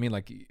 exactly. That's what I mean.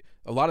 Like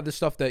a lot of the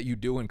stuff that you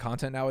do in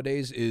content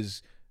nowadays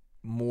is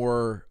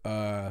more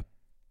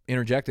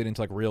interjected into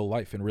like real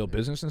life and real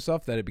business and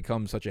stuff that it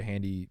becomes such a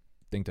handy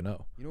thing to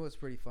know. You know what's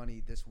pretty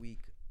funny? This week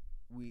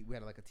we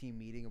had like a team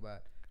meeting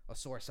about a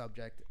sore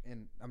subject,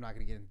 and I'm not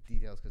going to get into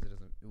details because it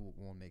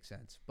won't make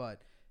sense.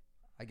 But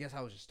I guess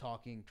I was just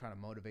talking, trying to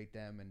motivate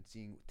them and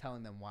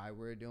telling them why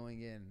we're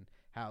doing it and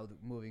how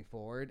moving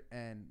forward.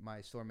 And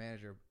my store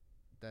manager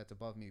that's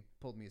above me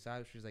pulled me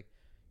aside. She's like,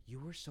 "You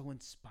were so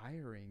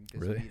inspiring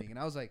this meeting," and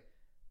I was like,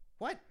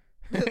 "What?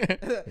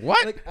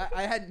 What?" Like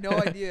I had no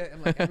idea,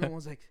 and like everyone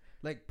was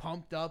like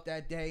pumped up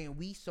that day, and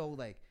we sold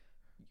like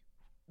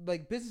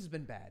business has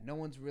been bad. No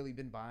one's really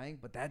been buying,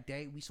 but that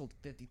day we sold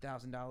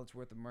 $50,000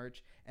 worth of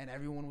merch, and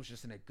everyone was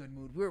just in a good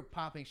mood. We were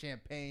popping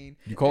champagne.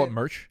 You call it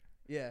merch?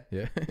 Yeah.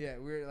 We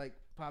were like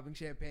popping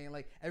champagne.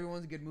 Like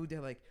everyone's in a good mood. They're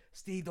like,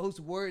 "Steve,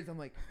 those words." I'm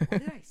like, "What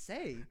did I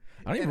say?"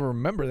 I don't even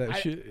remember that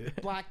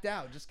shit. Blacked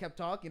out. Just kept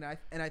talking.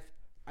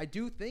 I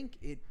do think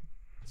it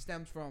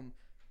stems from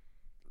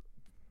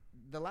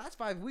the last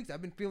 5 weeks.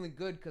 I've been feeling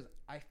good because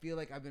I feel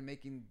like I've been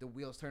making the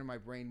wheels turn in my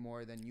brain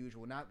more than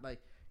usual. Not like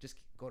just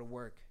go to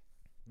work,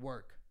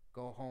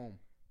 go home,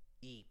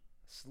 eat,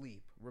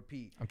 sleep,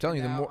 repeat. I'm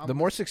telling you, the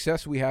more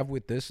success we have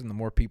with this, and the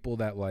more people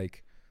that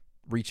like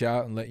reach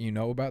out and let you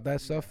know about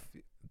that stuff,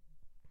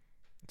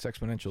 it's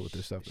exponential with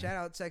this stuff. Shout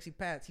out Sexy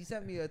Pats. He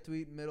sent me a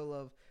tweet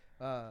middle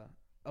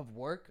of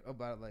work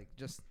about like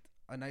just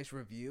a nice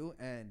review,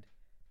 and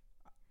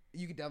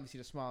you can definitely see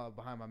the smile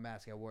behind my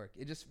mask at work.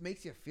 It just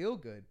makes you feel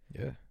good.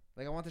 Yeah.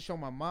 Like I want to show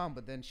my mom,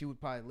 but then she would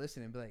probably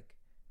listen and be like,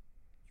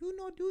 "You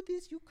know, do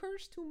this. You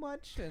curse too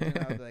much." And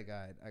then I was like, "All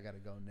right, I gotta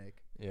go,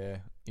 Nick." Yeah,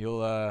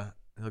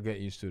 he'll get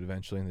used to it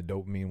eventually, and the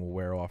dopamine will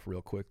wear off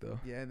real quick, though.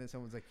 Yeah, and then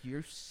someone's like,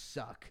 "You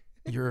suck."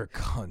 You're a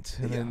cunt.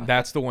 And then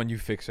that's the one you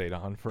fixate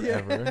on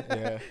forever.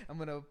 Yeah. I'm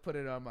going to put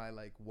it on my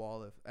like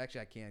wall.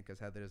 Actually, I can't because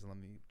Heather doesn't let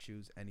me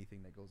choose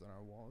anything that goes on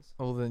our walls.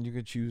 Oh, then you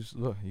could choose.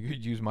 Look, you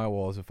could use my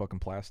wall as a fucking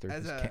plaster,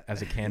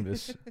 as a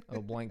canvas,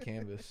 a blank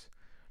canvas.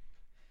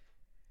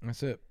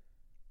 That's it.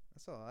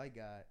 That's all I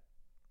got.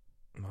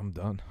 I'm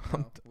done.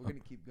 No, we're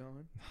going to keep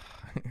going.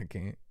 I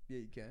can't. Yeah,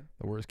 you can.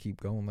 The words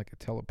keep going like a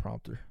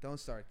teleprompter. Don't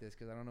start this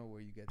because I don't know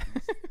where you get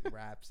these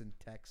raps and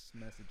text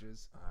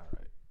messages. All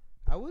right.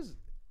 I was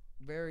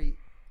very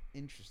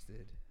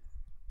interested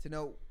to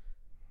know.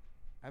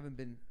 I haven't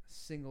been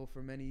single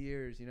for many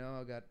years. You know,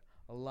 I got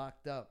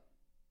locked up.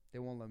 They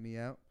won't let me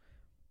out.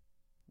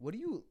 What do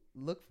you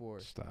look for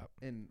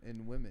in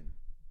women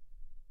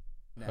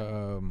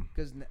now?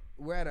 Because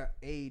we're at an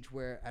age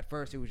where at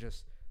first it was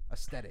just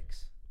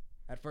aesthetics.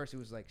 At first it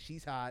was like,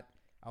 she's hot.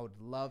 I would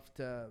love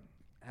to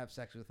have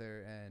sex with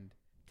her and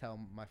tell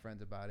my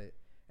friends about it.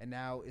 And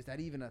now, is that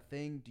even a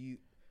thing? Do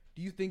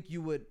you think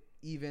you would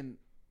even?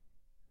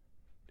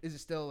 Is it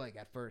still like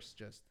at first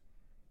just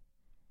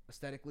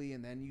aesthetically,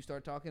 and then you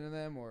start talking to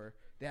them, or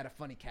they had a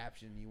funny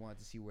caption and you wanted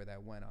to see where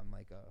that went on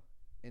like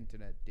a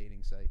internet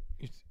dating site?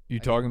 You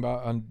talking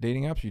about on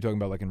dating apps? Or you talking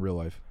about like in real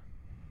life?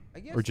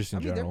 I guess. Or just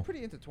in general? They're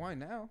pretty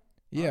intertwined now.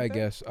 Yeah, I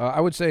guess. I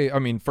would say. I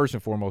mean, first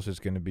and foremost, it's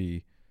gonna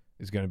be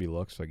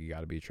looks. Like, you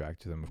got to be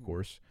attracted to them, of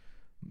course.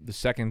 The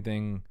second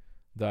thing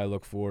that I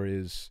look for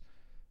is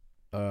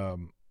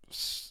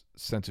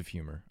sense of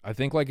humor. I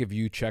think like if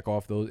you check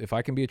off those, if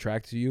I can be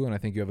attracted to you and I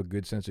think you have a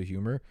good sense of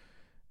humor,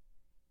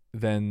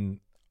 then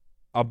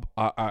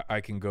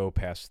I can go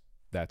past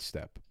that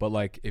step. But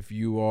like if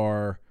you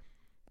are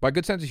by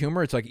good sense of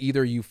humor, it's like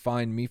either you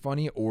find me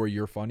funny or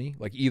you're funny.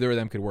 Like either of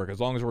them could work. As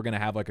long as we're gonna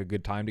have like a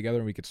good time together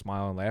and we could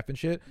smile and laugh and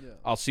shit,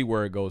 I'll see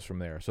where it goes from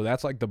there. So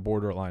that's like the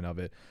borderline of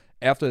it.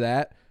 After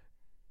that,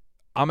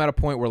 I'm at a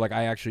point where like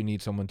I actually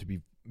need someone to be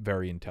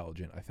very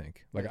intelligent. I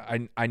think like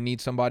I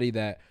need somebody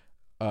that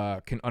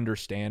can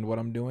understand what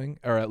I'm doing,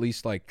 or at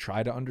least like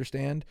try to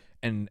understand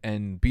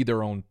and be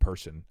their own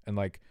person and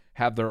like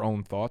have their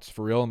own thoughts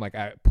for real and like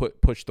I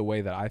push the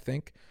way that I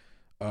think.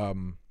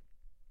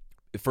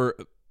 For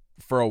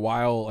a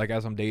while, like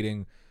as I'm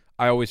dating,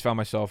 I always found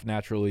myself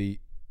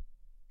naturally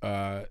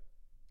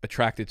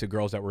attracted to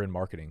girls that were in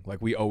marketing.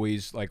 Like we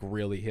always like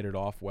really hit it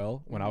off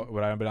well. When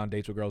I've been on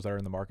dates with girls that are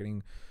in the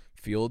marketing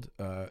field,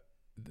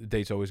 the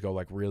dates always go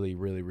like really,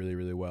 really, really,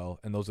 really well.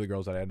 And those are the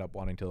girls that I end up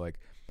wanting to like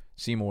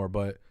see more.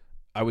 But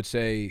I would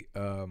say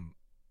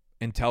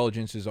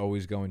intelligence is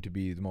always going to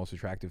be the most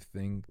attractive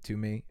thing to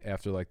me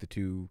after like the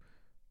two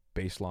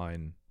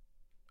baseline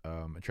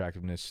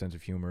attractiveness, sense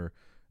of humor,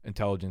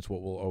 intelligence.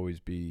 What will always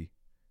be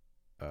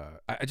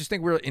I just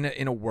think we're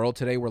in a world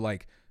today where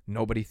like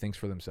nobody thinks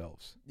for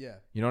themselves. Yeah.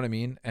 You know what I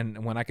mean?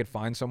 And when I could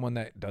find someone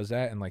that does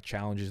that and like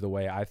challenges the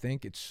way I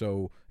think, it's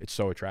so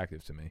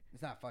attractive to me.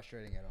 It's not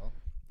frustrating at all.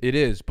 It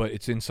is, but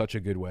it's in such a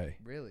good way.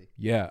 Really?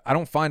 Yeah. I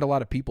don't find a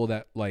lot of people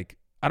that like,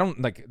 I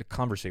don't like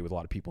conversate with a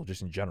lot of people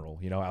just in general,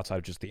 you know, outside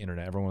of just the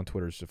internet. Everyone on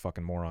Twitter is a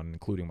fucking moron,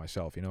 including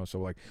myself, you know? So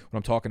like when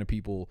I'm talking to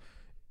people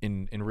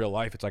in real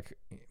life, it's like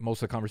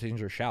most of the conversations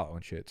are shallow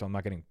and shit. So I'm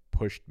not getting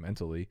pushed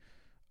mentally.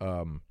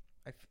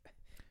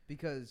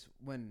 Because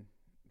when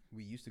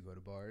we used to go to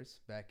bars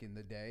back in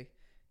the day,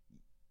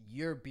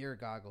 your beer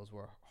goggles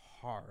were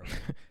horrible.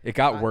 It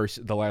got worse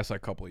the last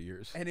like couple of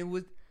years. And it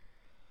was,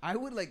 I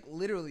would like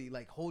literally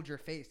like hold your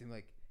face and be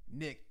like,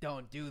 Nick,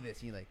 don't do this.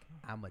 And you're like,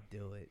 I'ma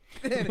do it.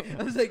 And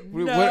I was like,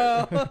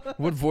 no.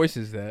 What voice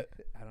is that?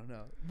 I don't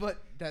know.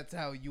 But that's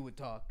how you would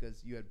talk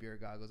because you had beer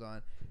goggles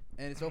on.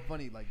 And it's so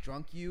funny, like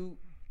drunk you,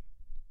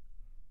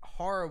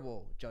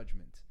 horrible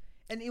judgment.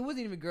 And it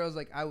wasn't even girls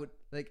like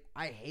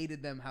I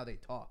hated them how they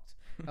talked.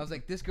 I was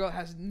like, this girl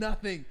has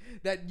nothing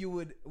that you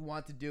would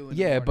want to do.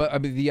 Yeah, but I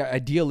mean,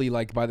 ideally,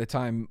 like by the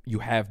time you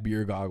have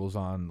beer goggles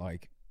on,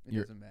 like it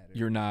doesn't matter.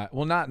 You're not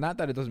not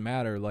that it doesn't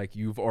matter. Like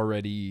you've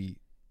already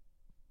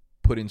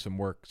put in some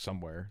work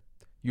somewhere.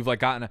 You've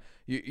like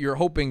you're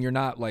hoping you're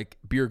not like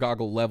beer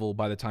goggle level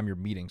by the time you're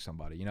meeting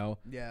somebody, you know?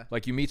 Yeah.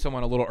 Like you meet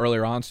someone a little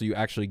earlier on, so you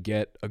actually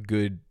get a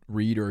good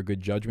read or a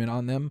good judgment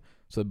on them.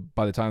 So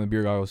by the time the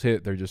beer goggles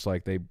hit, they're just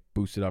like, they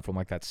boosted up from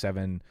like that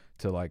 7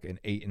 to like an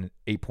 8 and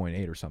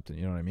 8.8 or something.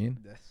 You know what I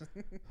mean? Yes.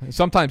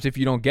 Sometimes if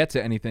you don't get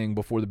to anything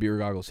before the beer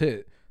goggles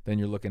hit, then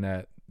you're looking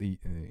at the,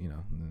 you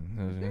know.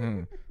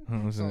 Yeah.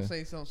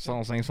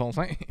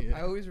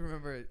 I always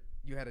remember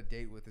you had a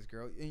date with this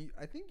girl. And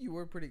I think you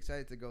were pretty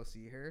excited to go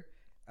see her.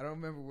 I don't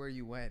remember where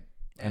you went.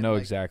 And I know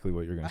like, exactly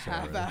what you're going to say.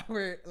 Half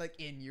hour like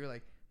in, you're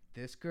like,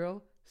 this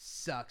girl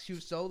sucks. She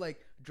was so like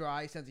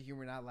dry, sense of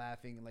humor, not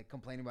laughing and like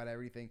complaining about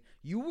everything.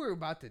 You were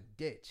about to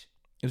ditch.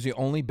 It was the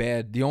only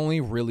date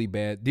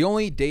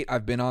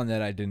I've been on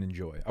that I didn't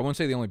enjoy. I wouldn't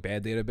say the only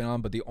bad date I've been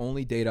on, but the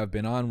only date I've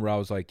been on where I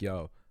was like,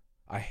 yo,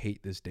 I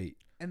hate this date.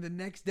 And the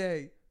next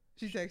day,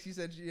 she texted, she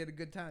said she had a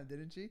good time,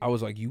 didn't she? I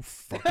was like, you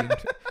fucking,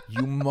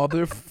 you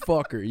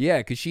motherfucker. Yeah,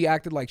 because she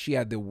acted like she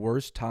had the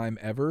worst time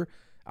ever.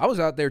 I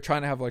was out there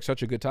trying to have like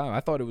such a good time. I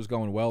thought it was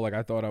going well. Like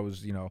I thought I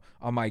was, you know,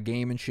 on my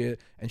game and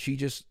shit. And she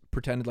just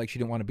pretended like she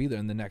didn't want to be there,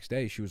 and the next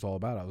day she was all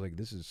about it. I was like,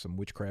 this is some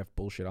witchcraft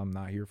bullshit I'm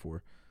not here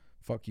for.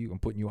 Fuck you. I'm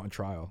putting you on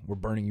trial. We're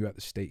burning you at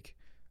the stake.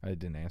 I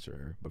didn't answer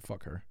her, but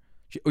fuck her.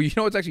 You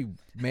know what's actually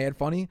mad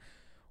funny?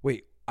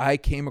 Wait, I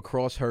came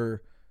across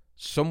her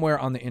somewhere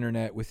on the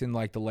internet within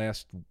like the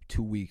last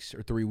 2 weeks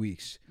or 3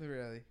 weeks.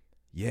 Really?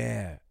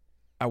 Yeah.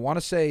 I want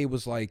to say it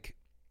was like,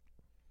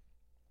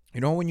 you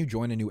know when you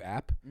join a new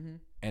app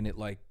and it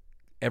like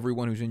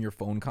everyone who's in your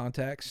phone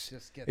contacts,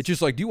 it's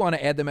just like, do you want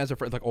to add them as a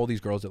friend? Like all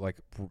these girls that like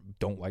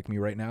don't like me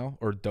right now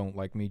or don't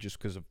like me just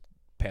because of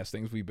past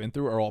things we've been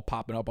through are all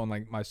popping up on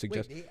like my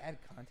suggestions. Wait, they add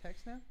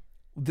contacts now?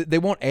 They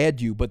won't add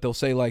you, but they'll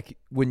say like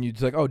when you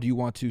like, oh, do you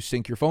want to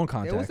sync your phone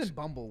contacts? It wasn't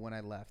Bumble when I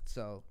left,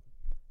 so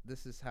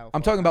this is how.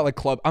 I'm talking about like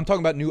club. I'm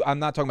talking about new. I'm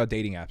not talking about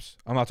dating apps.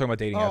 I'm not talking about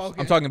dating apps.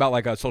 Okay. I'm talking about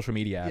like social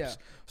media apps. Yeah.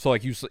 So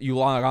like you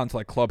log on to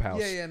like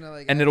Clubhouse. Yeah, no,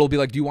 like, and it'll be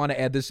like, do you want to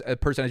add this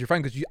person as your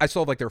friend? Because I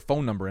still have like their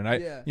phone number, and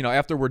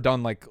after we're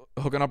done like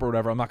hooking up or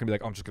whatever, I'm not gonna be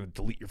like, I'm just gonna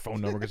delete your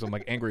phone number because I'm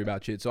like angry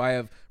about shit. So I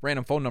have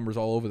random phone numbers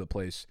all over the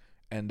place,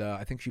 and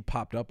I think she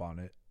popped up on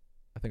it.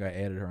 I think I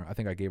added her. I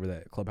think I gave her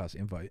that Clubhouse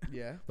invite.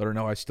 Yeah. Let her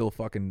know I still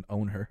fucking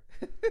own her.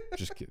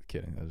 Just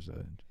kidding. That was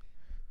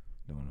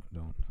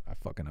don't. I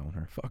fucking own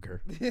her. Fuck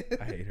her.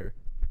 I hate her.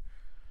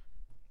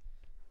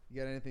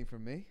 You got anything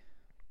from me?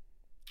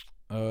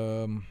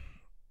 I'm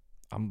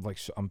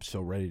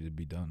so ready to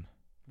be done.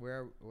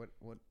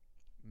 What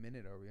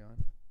minute are we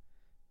on?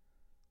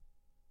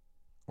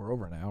 We're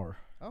over an hour.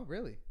 Oh,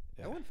 really?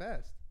 Yeah. That went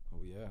fast. Oh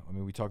yeah. I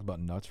mean, we talked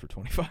about nuts for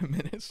 25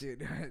 minutes.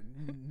 Dude,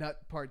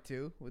 nut part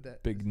 2 with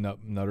that. Big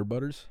nutter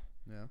butters.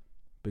 No.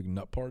 Big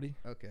nut party.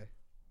 Okay.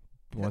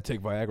 You want to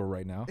take Viagra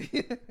right now?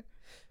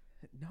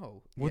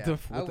 No. What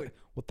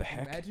the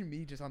heck? Imagine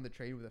me just on the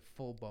train with a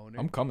full boner.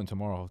 I'm coming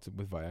tomorrow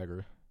with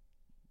Viagra.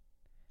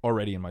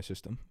 Already in my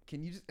system.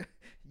 Can you just?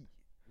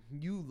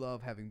 You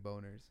love having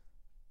boners.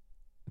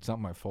 It's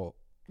not my fault.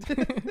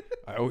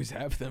 I always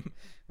have them.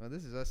 Well,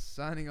 this is us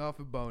signing off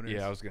with boners.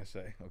 Yeah, I was gonna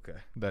say. Okay,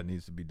 that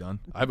needs to be done.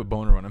 I have a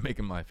boner when I'm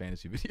making my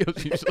fantasy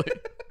videos usually.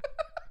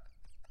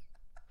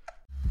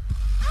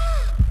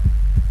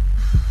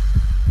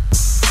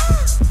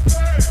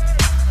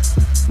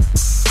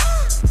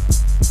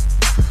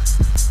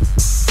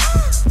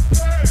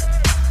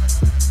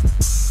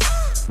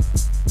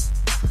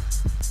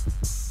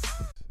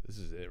 This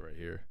is it right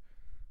here.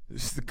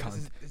 This is the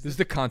This is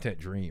the content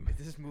dream.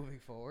 Is this moving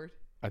forward?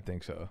 I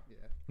think so. Yeah.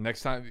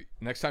 Next time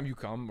you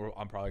come,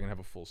 I'm probably gonna have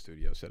a full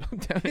studio set up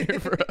down here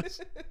for us.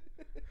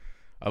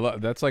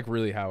 That's like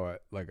really how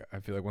I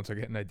feel like once I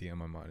get an idea in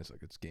my mind, it's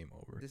like it's game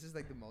over. This is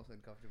like the most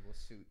uncomfortable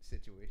suit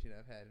situation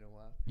I've had in a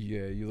while.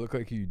 Yeah, you look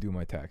like you do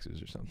my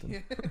taxes or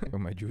something. Or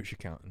my Jewish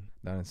accountant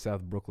down in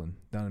South Brooklyn,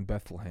 down in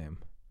Bethlehem.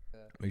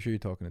 Make sure you're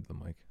talking into the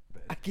mic.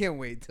 I can't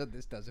wait till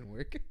this doesn't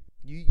work.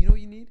 You know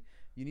what you need?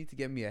 You need to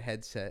get me a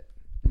headset,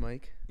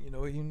 Mike. You know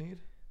what you need?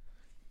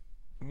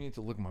 You need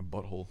to lick my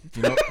butthole.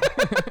 You know?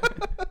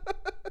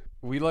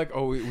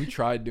 We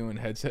tried doing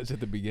headsets at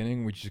the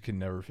beginning. We just could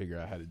never figure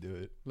out how to do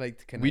it. Like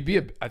to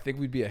connect. I think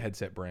we'd be a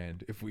headset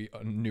brand if we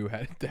knew how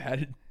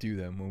to do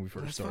them when we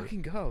first started. Let's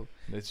fucking go.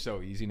 It's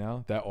so easy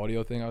now. That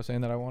audio thing I was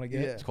saying that I want to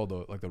get. It's called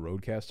the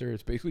Rodecaster.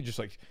 It's basically just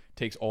like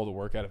takes all the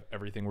work out of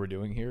everything we're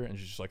doing here and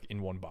just like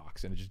in one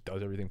box, and it just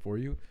does everything for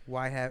you.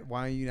 Why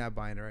are you not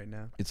buying it right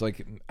now? It's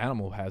like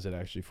Animal has it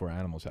actually for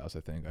Animal's house.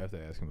 I think I have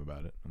to ask him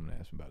about it. I'm gonna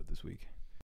ask him about it this week.